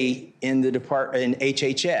already in the in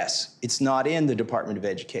HHS. It's not in the Department of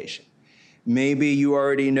Education. Maybe you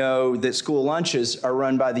already know that school lunches are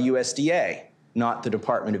run by the USDA, not the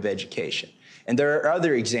Department of Education. And there are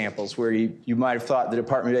other examples where you might have thought the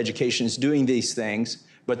Department of Education is doing these things,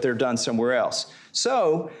 but they're done somewhere else.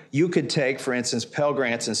 So you could take, for instance, Pell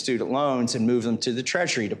Grants and student loans and move them to the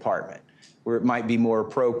Treasury Department, where it might be more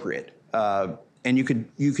appropriate. And you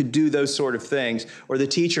could do those sort of things. Or the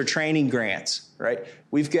teacher training grants, right?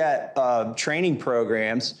 We've got training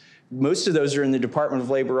programs. Most of those are in the Department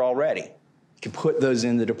of Labor already. You can put those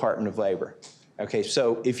in the Department of Labor. Okay,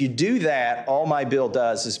 so if you do that, all my bill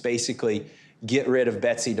does is basically get rid of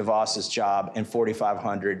Betsy DeVos's job and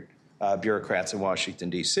 4,500 bureaucrats in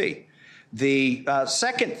Washington, D.C. The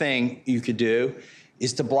second thing you could do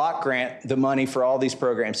is to block grant the money for all these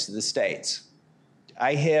programs to the states.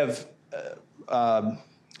 I have,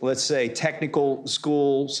 let's say, technical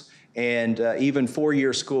schools and even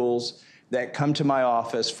 4-year schools that come to my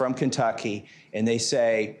office from Kentucky, and they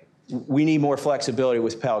say, we need more flexibility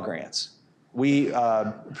with Pell Grants. We,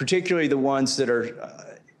 particularly the ones that are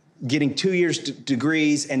getting 2 years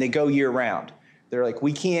degrees and they go year round. They're like,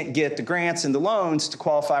 we can't get the grants and the loans to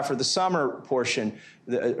qualify for the summer portion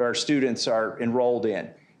that our students are enrolled in.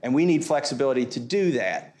 And we need flexibility to do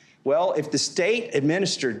that. Well, if the state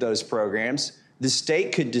administered those programs, the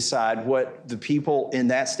state could decide what the people in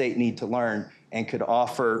that state need to learn and could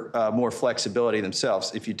offer more flexibility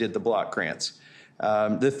themselves if you did the block grants.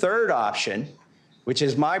 The third option, which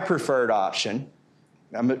is my preferred option,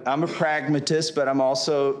 I'm a pragmatist, but I'm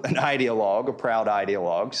also an ideologue, a proud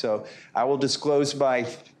ideologue. So I will disclose my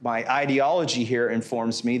ideology here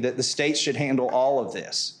informs me that the states should handle all of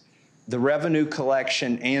this, the revenue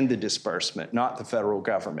collection and the disbursement, not the federal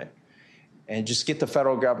government. And just get the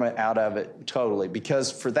federal government out of it totally.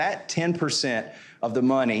 Because for that 10% of the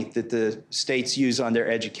money that the states use on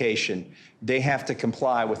their education, they have to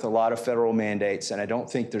comply with a lot of federal mandates. And I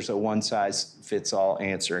don't think there's a one-size-fits-all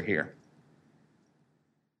answer here.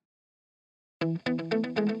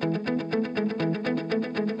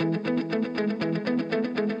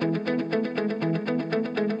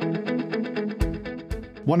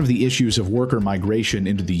 One of the issues of worker migration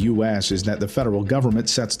into the U.S. is that the federal government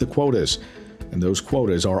sets the quotas, and those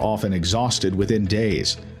quotas are often exhausted within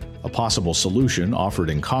days. A possible solution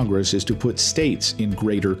offered in Congress is to put states in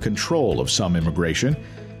greater control of some immigration.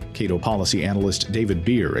 Cato policy analyst David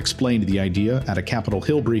Beer explained the idea at a Capitol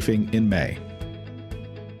Hill briefing in May.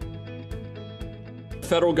 The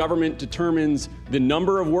federal government determines the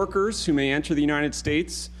number of workers who may enter the United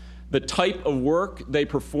States, the type of work they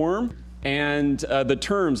perform, and the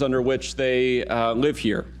terms under which they live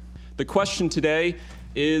here. The question today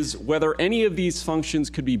is whether any of these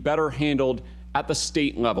functions could be better handled at the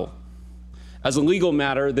state level. As a legal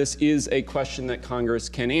matter, this is a question that Congress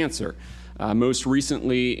can answer. Most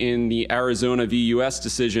recently, in the Arizona v. U.S.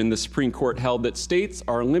 decision, the Supreme Court held that states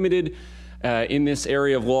are limited in this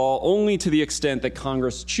area of law only to the extent that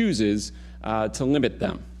Congress chooses to limit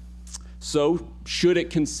them. So, should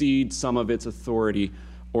it concede some of its authority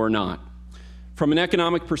or not? From an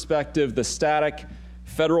economic perspective, the static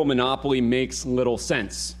federal monopoly makes little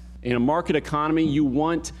sense. In a market economy, you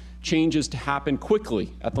want changes to happen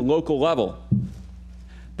quickly at the local level.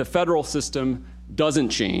 The federal system doesn't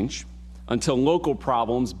change until local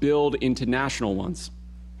problems build into national ones,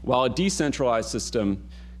 while a decentralized system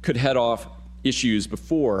could head off issues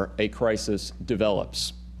before a crisis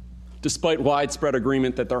develops. Despite widespread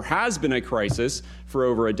agreement that there has been a crisis for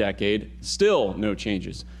over a decade, still no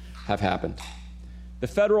changes have happened. The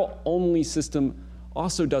federal-only system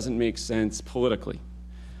also doesn't make sense politically.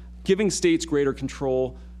 Giving states greater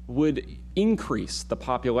control would increase the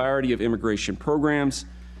popularity of immigration programs,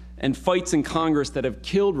 and fights in Congress that have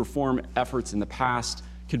killed reform efforts in the past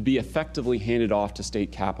could be effectively handed off to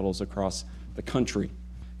state capitals across the country.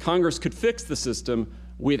 Congress could fix the system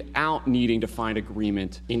without needing to find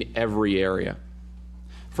agreement in every area.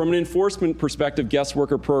 From an enforcement perspective, guest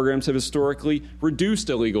worker programs have historically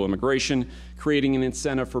reduced illegal immigration, creating an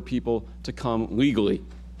incentive for people to come legally.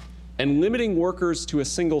 And limiting workers to a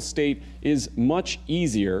single state is much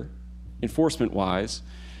easier, enforcement-wise,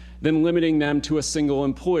 than limiting them to a single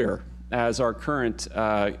employer, as our current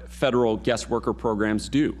federal guest worker programs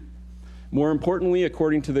do. More importantly,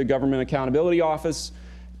 according to the Government Accountability Office,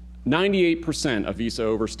 98% of visa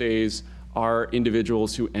overstays are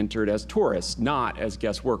individuals who entered as tourists, not as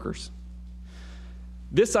guest workers.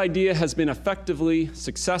 This idea has been effectively,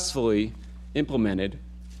 successfully implemented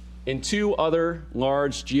in two other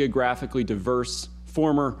large, geographically diverse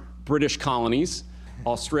former British colonies,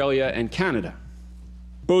 Australia and Canada.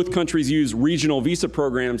 Both countries use regional visa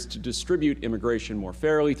programs to distribute immigration more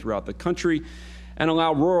fairly throughout the country and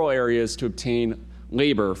allow rural areas to obtain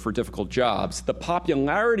labor for difficult jobs. The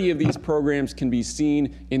popularity of these programs can be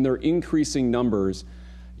seen in their increasing numbers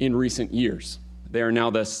in recent years. They are now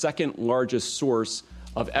the second largest source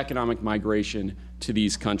of economic migration to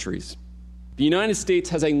these countries. The United States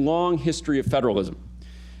has a long history of federalism,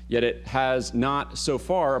 yet it has not so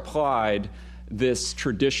far applied this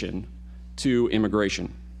tradition to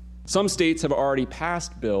immigration. Some states have already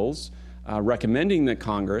passed bills recommending that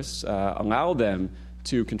Congress allow them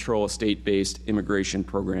to control a state-based immigration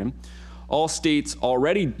program. All states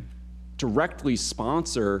already directly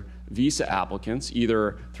sponsor visa applicants,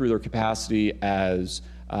 either through their capacity as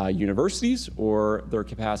universities or their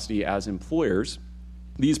capacity as employers.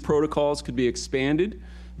 These protocols could be expanded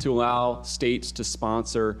to allow states to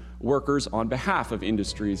sponsor workers on behalf of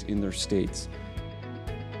industries in their states.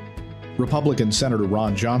 Republican Senator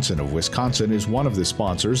Ron Johnson of Wisconsin is one of the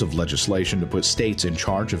sponsors of legislation to put states in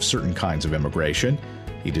charge of certain kinds of immigration.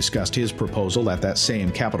 He discussed his proposal at that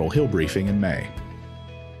same Capitol Hill briefing in May.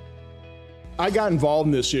 I got involved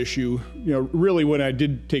in this issue, really when I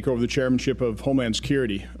did take over the chairmanship of Homeland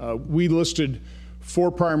Security. We listed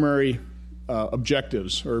 4 primary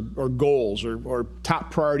objectives or goals or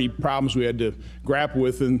top priority problems we had to grapple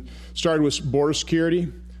with, and started with border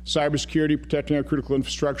security, cybersecurity, protecting our critical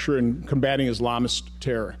infrastructure, and combating Islamist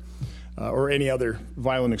terror or any other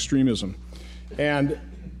violent extremism. And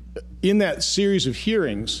in that series of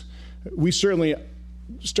hearings, we certainly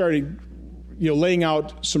started laying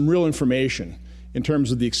out some real information in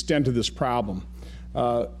terms of the extent of this problem.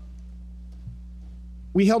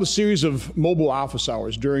 We held a series of mobile office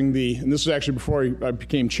hours and this is actually before I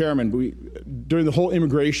became chairman, but during the whole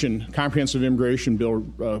comprehensive immigration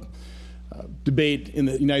bill debate in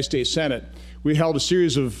the United States Senate, we held a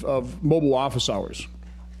series of mobile office hours.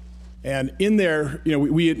 And in there,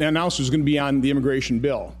 we announced it was going to be on the immigration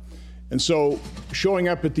bill. And so showing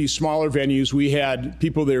up at these smaller venues, we had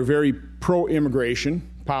people that are very pro-immigration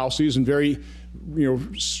policies and very,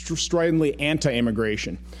 stridently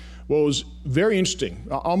anti-immigration. What was very interesting,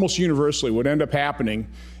 almost universally, what ended up happening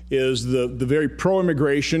is the very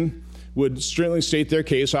pro-immigration would stridently state their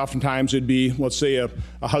case. Oftentimes it'd be, let's say, a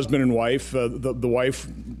husband and wife. The wife,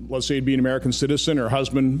 let's say, would be an American citizen. Her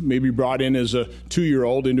husband maybe brought in as a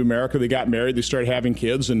 2-year-old into America. They got married. They started having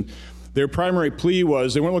kids. And their primary plea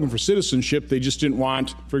was they weren't looking for citizenship. They just didn't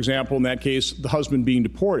want, for example, in that case, the husband being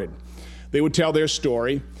deported. They would tell their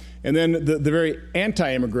story. And then the very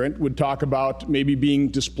anti-immigrant would talk about maybe being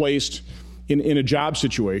displaced in a job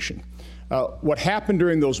situation. What happened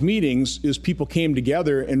during those meetings is people came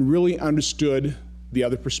together and really understood the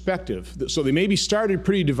other perspective. So they maybe started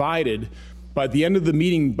pretty divided. By the end of the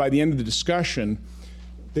meeting, by the end of the discussion,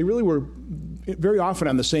 they really were very often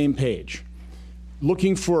on the same page,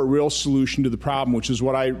 looking for a real solution to the problem, which is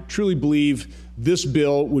what I truly believe this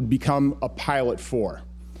bill would become a pilot for.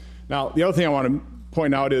 Now, the other thing I want to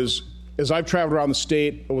point out is, as I've traveled around the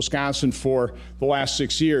state of Wisconsin for the last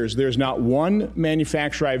 6 years, there's not one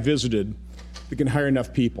manufacturer I've visited that can hire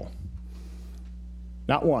enough people.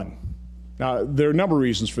 Not one. Now, there are a number of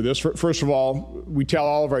reasons for this. First of all, we tell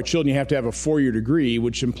all of our children you have to have a 4-year degree,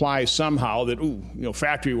 which implies somehow that,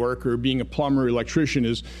 factory work or being a plumber or electrician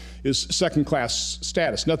is second-class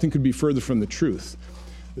status. Nothing could be further from the truth.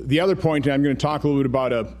 The other point, and I'm going to talk a little bit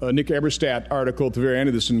about a Nick Eberstadt article at the very end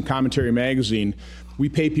of this in Commentary Magazine, we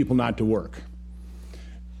pay people not to work.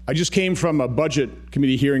 I just came from a budget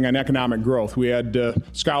committee hearing on economic growth. We had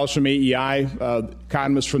scholars from AEI,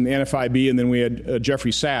 economists from the NFIB, and then we had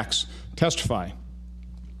Jeffrey Sachs testify.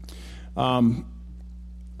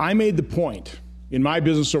 I made the point in my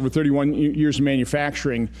business over 31 years of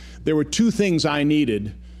manufacturing, there were two things I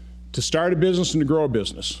needed to start a business and to grow a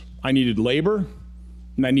business. I needed labor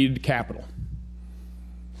and I needed capital.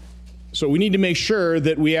 So we need to make sure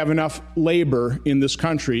that we have enough labor in this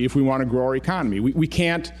country if we want to grow our economy. We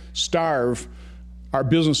can't starve our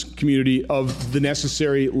business community of the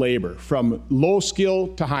necessary labor, from low skill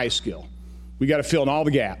to high skill. We got to fill in all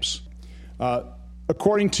the gaps.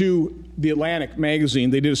 According to The Atlantic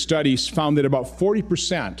magazine, they did a study, found that about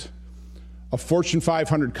 40% of Fortune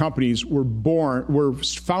 500 companies were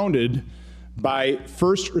founded by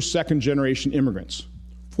first or second generation immigrants.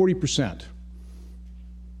 40%.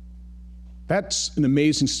 That's an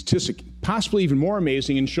amazing statistic, possibly even more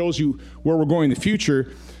amazing, and shows you where we're going in the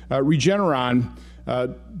future. Regeneron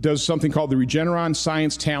does something called the Regeneron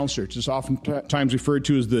Science Talent Search. It's oftentimes referred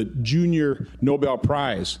to as the Junior Nobel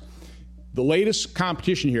Prize. The latest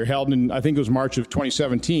competition here, held in, I think it was March of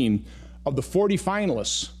 2017, of the 40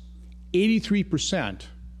 finalists, 83%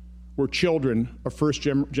 were children of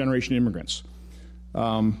first-generation immigrants.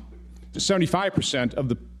 75% of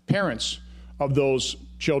the parents of those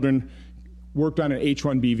children worked on an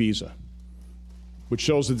H-1B visa, which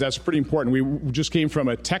shows that that's pretty important. We just came from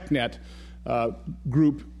a TechNet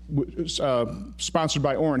group sponsored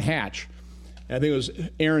by Orrin Hatch. I think it was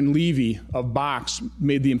Aaron Levy of Box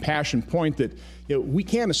made the impassioned point that we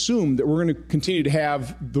can't assume that we're going to continue to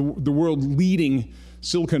have the world leading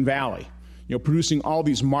Silicon Valley, producing all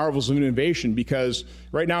these marvels of innovation, because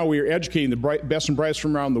right now we are educating the best and brightest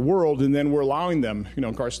from around the world, and then we're allowing them,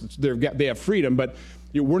 of course, they have freedom, but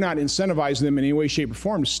we're not incentivizing them in any way, shape, or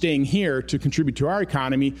form to staying here to contribute to our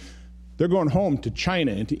economy. They're going home to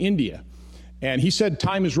China and to India. And he said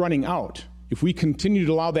time is running out. If we continue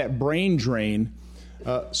to allow that brain drain,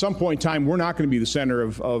 at some point in time, we're not going to be the center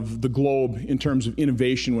of the globe in terms of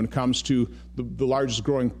innovation when it comes to the largest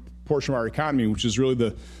growing portion of our economy, which is really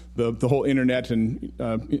the whole internet and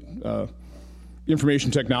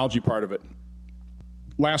information technology part of it.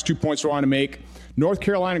 Last 2 points I want to make. North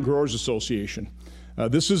Carolina Growers Association.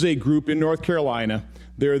 This is a group in North Carolina.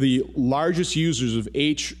 They're the largest users of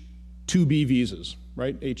H-2B visas,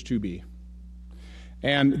 right? H-2B.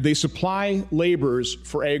 And they supply laborers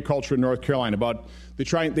for agriculture in North Carolina.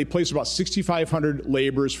 They place about 6,500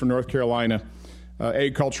 laborers for North Carolina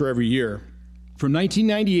agriculture every year. From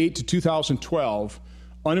 1998 to 2012,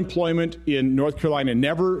 unemployment in North Carolina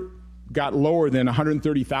never got lower than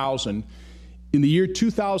 130,000. In the year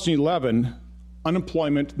 2011,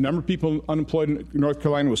 the number of people unemployed in North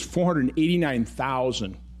Carolina was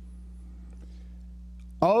 489,000.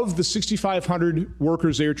 Of the 6,500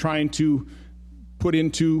 workers they were trying to put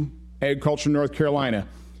into agriculture in North Carolina,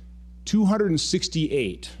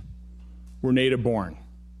 268 were native born.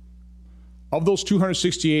 Of those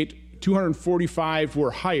 268, 245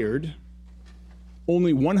 were hired.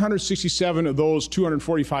 Only 167 of those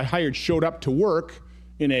 245 hired showed up to work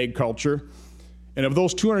in agriculture. And of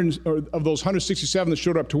those 167 that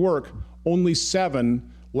showed up to work, only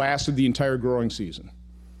 7 lasted the entire growing season.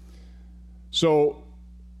 So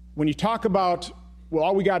when you talk about, well,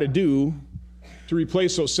 all we got to do to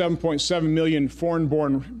replace those 7.7 million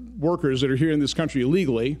foreign-born workers that are here in this country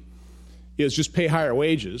illegally is just pay higher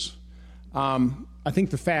wages, I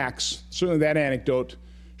think the facts, certainly that anecdote,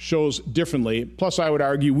 shows differently. Plus, I would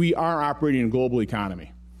argue we are operating in a global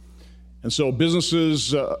economy. And so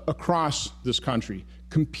businesses across this country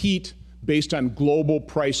compete based on global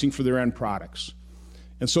pricing for their end products.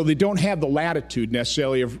 And so they don't have the latitude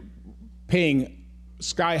necessarily of paying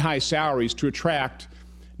sky-high salaries to attract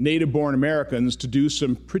native-born Americans to do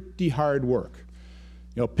some pretty hard work.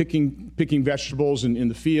 Picking vegetables in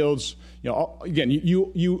the fields. Again,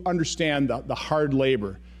 you understand the hard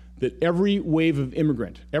labor that every wave of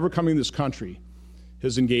immigrant ever coming to this country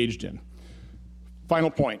has engaged in.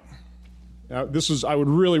 Final point. I would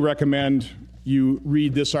really recommend you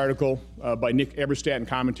read this article by Nick Eberstadt in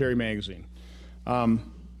Commentary Magazine. I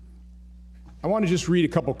want to just read a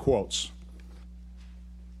couple quotes.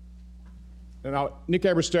 Now, Nick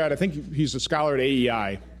Eberstadt, I think he's a scholar at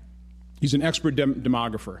AEI. He's an expert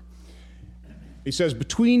demographer. He says,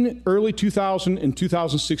 between early 2000 and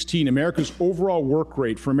 2016, America's overall work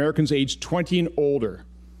rate for Americans aged 20 and older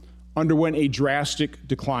underwent a drastic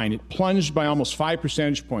decline. It plunged by almost 5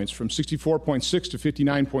 percentage points, from 64.6 to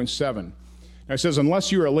 59.7. It says,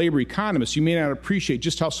 unless you are a labor economist, you may not appreciate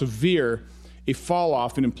just how severe a fall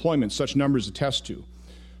off in employment such numbers attest to.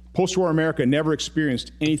 Post-war America never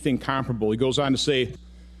experienced anything comparable. He goes on to say,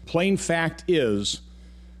 plain fact is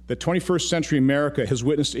that 21st century America has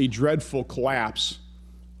witnessed a dreadful collapse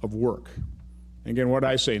of work. And again, what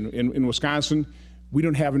I say, in Wisconsin, we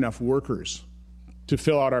don't have enough workers to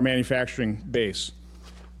fill out our manufacturing base.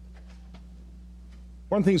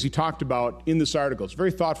 One of the things he talked about in this article, it's a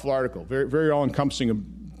very thoughtful article, very, very all-encompassing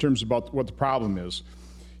in terms about what the problem is.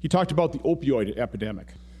 He talked about the opioid epidemic.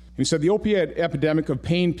 And he said the opioid epidemic of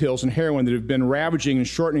pain pills and heroin that have been ravaging and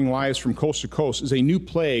shortening lives from coast to coast is a new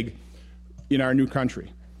plague in our new country.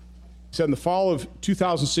 He said in the fall of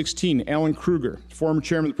 2016, Alan Kruger, former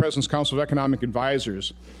chairman of the President's Council of Economic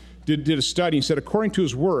Advisors, did a study. He said, according to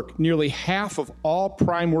his work, nearly half of all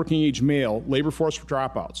prime working age male labor force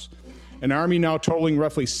dropouts, an army now totaling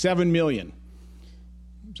roughly 7 million.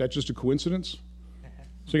 Is that just a coincidence?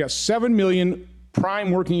 So you got 7 million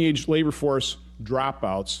prime working age labor force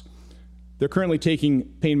dropouts. They're currently taking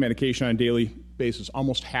pain medication on a daily basis,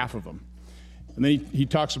 almost half of them. And then he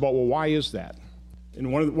talks about, well, why is that?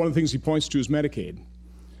 And one of the things he points to is Medicaid.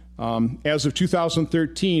 As of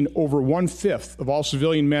 2013, over 1/5 of all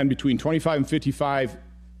civilian men between 25 and 55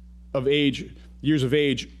 years of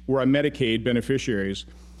age were on Medicaid beneficiaries.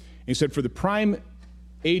 And he said for the prime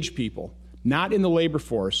age people, not in the labor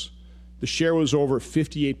force, the share was over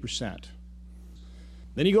 58%.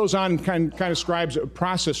 Then he goes on and kind of describes a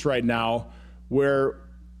process right now where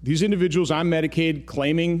these individuals on Medicaid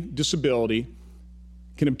claiming disability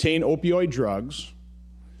can obtain opioid drugs.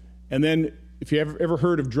 And then if you've ever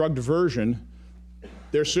heard of drug diversion,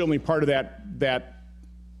 they're certainly part of that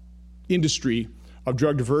industry of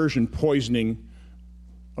drug diversion poisoning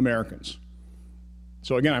Americans.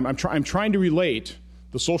 So again, I'm trying to relate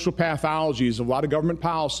the social pathologies of a lot of government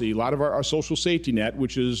policy, a lot of our social safety net,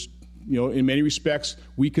 which is, in many respects,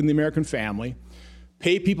 weaken the American family,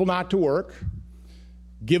 pay people not to work,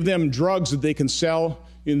 give them drugs that they can sell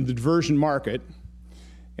in the diversion market.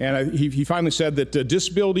 And he finally said that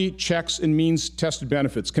disability checks and means-tested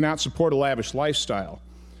benefits cannot support a lavish lifestyle,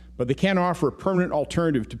 but they can offer a permanent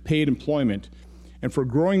alternative to paid employment, and for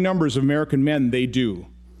growing numbers of American men, they do.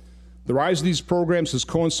 The rise of these programs has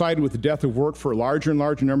coincided with the death of work for larger and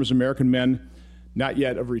larger numbers of American men, not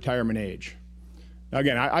yet of retirement age. Now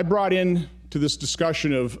again, I brought in to this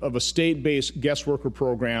discussion of a state-based guest worker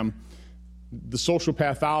program the social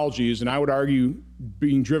pathologies, and I would argue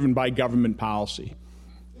being driven by government policy.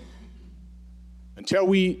 Until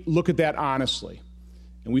we look at that honestly,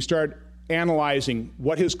 and we start analyzing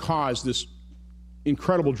what has caused this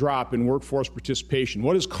incredible drop in workforce participation,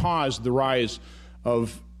 what has caused the rise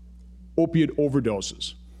of opiate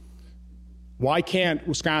overdoses, why can't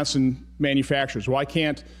Wisconsin manufacturers, why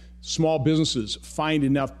can't small businesses find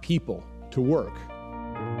enough people to work?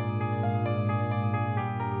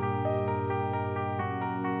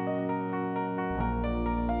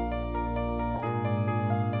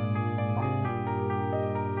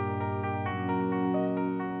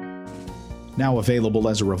 Now available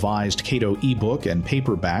as a revised Cato ebook and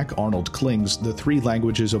paperback, Arnold Kling's The Three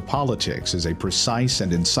Languages of Politics is a precise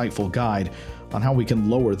and insightful guide on how we can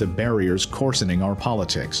lower the barriers coarsening our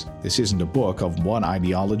politics. This isn't a book of one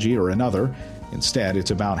ideology or another. Instead,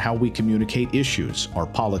 it's about how we communicate issues, our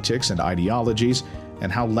politics and ideologies,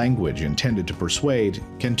 and how language intended to persuade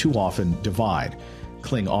can too often divide.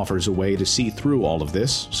 Kling offers a way to see through all of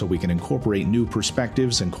this so we can incorporate new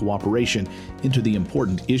perspectives and cooperation into the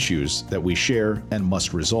important issues that we share and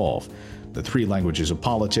must resolve. The Three Languages of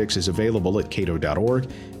Politics is available at cato.org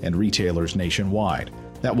and retailers nationwide.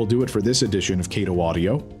 That will do it for this edition of Cato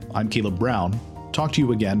Audio. I'm Caleb Brown. Talk to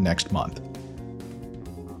you again next month.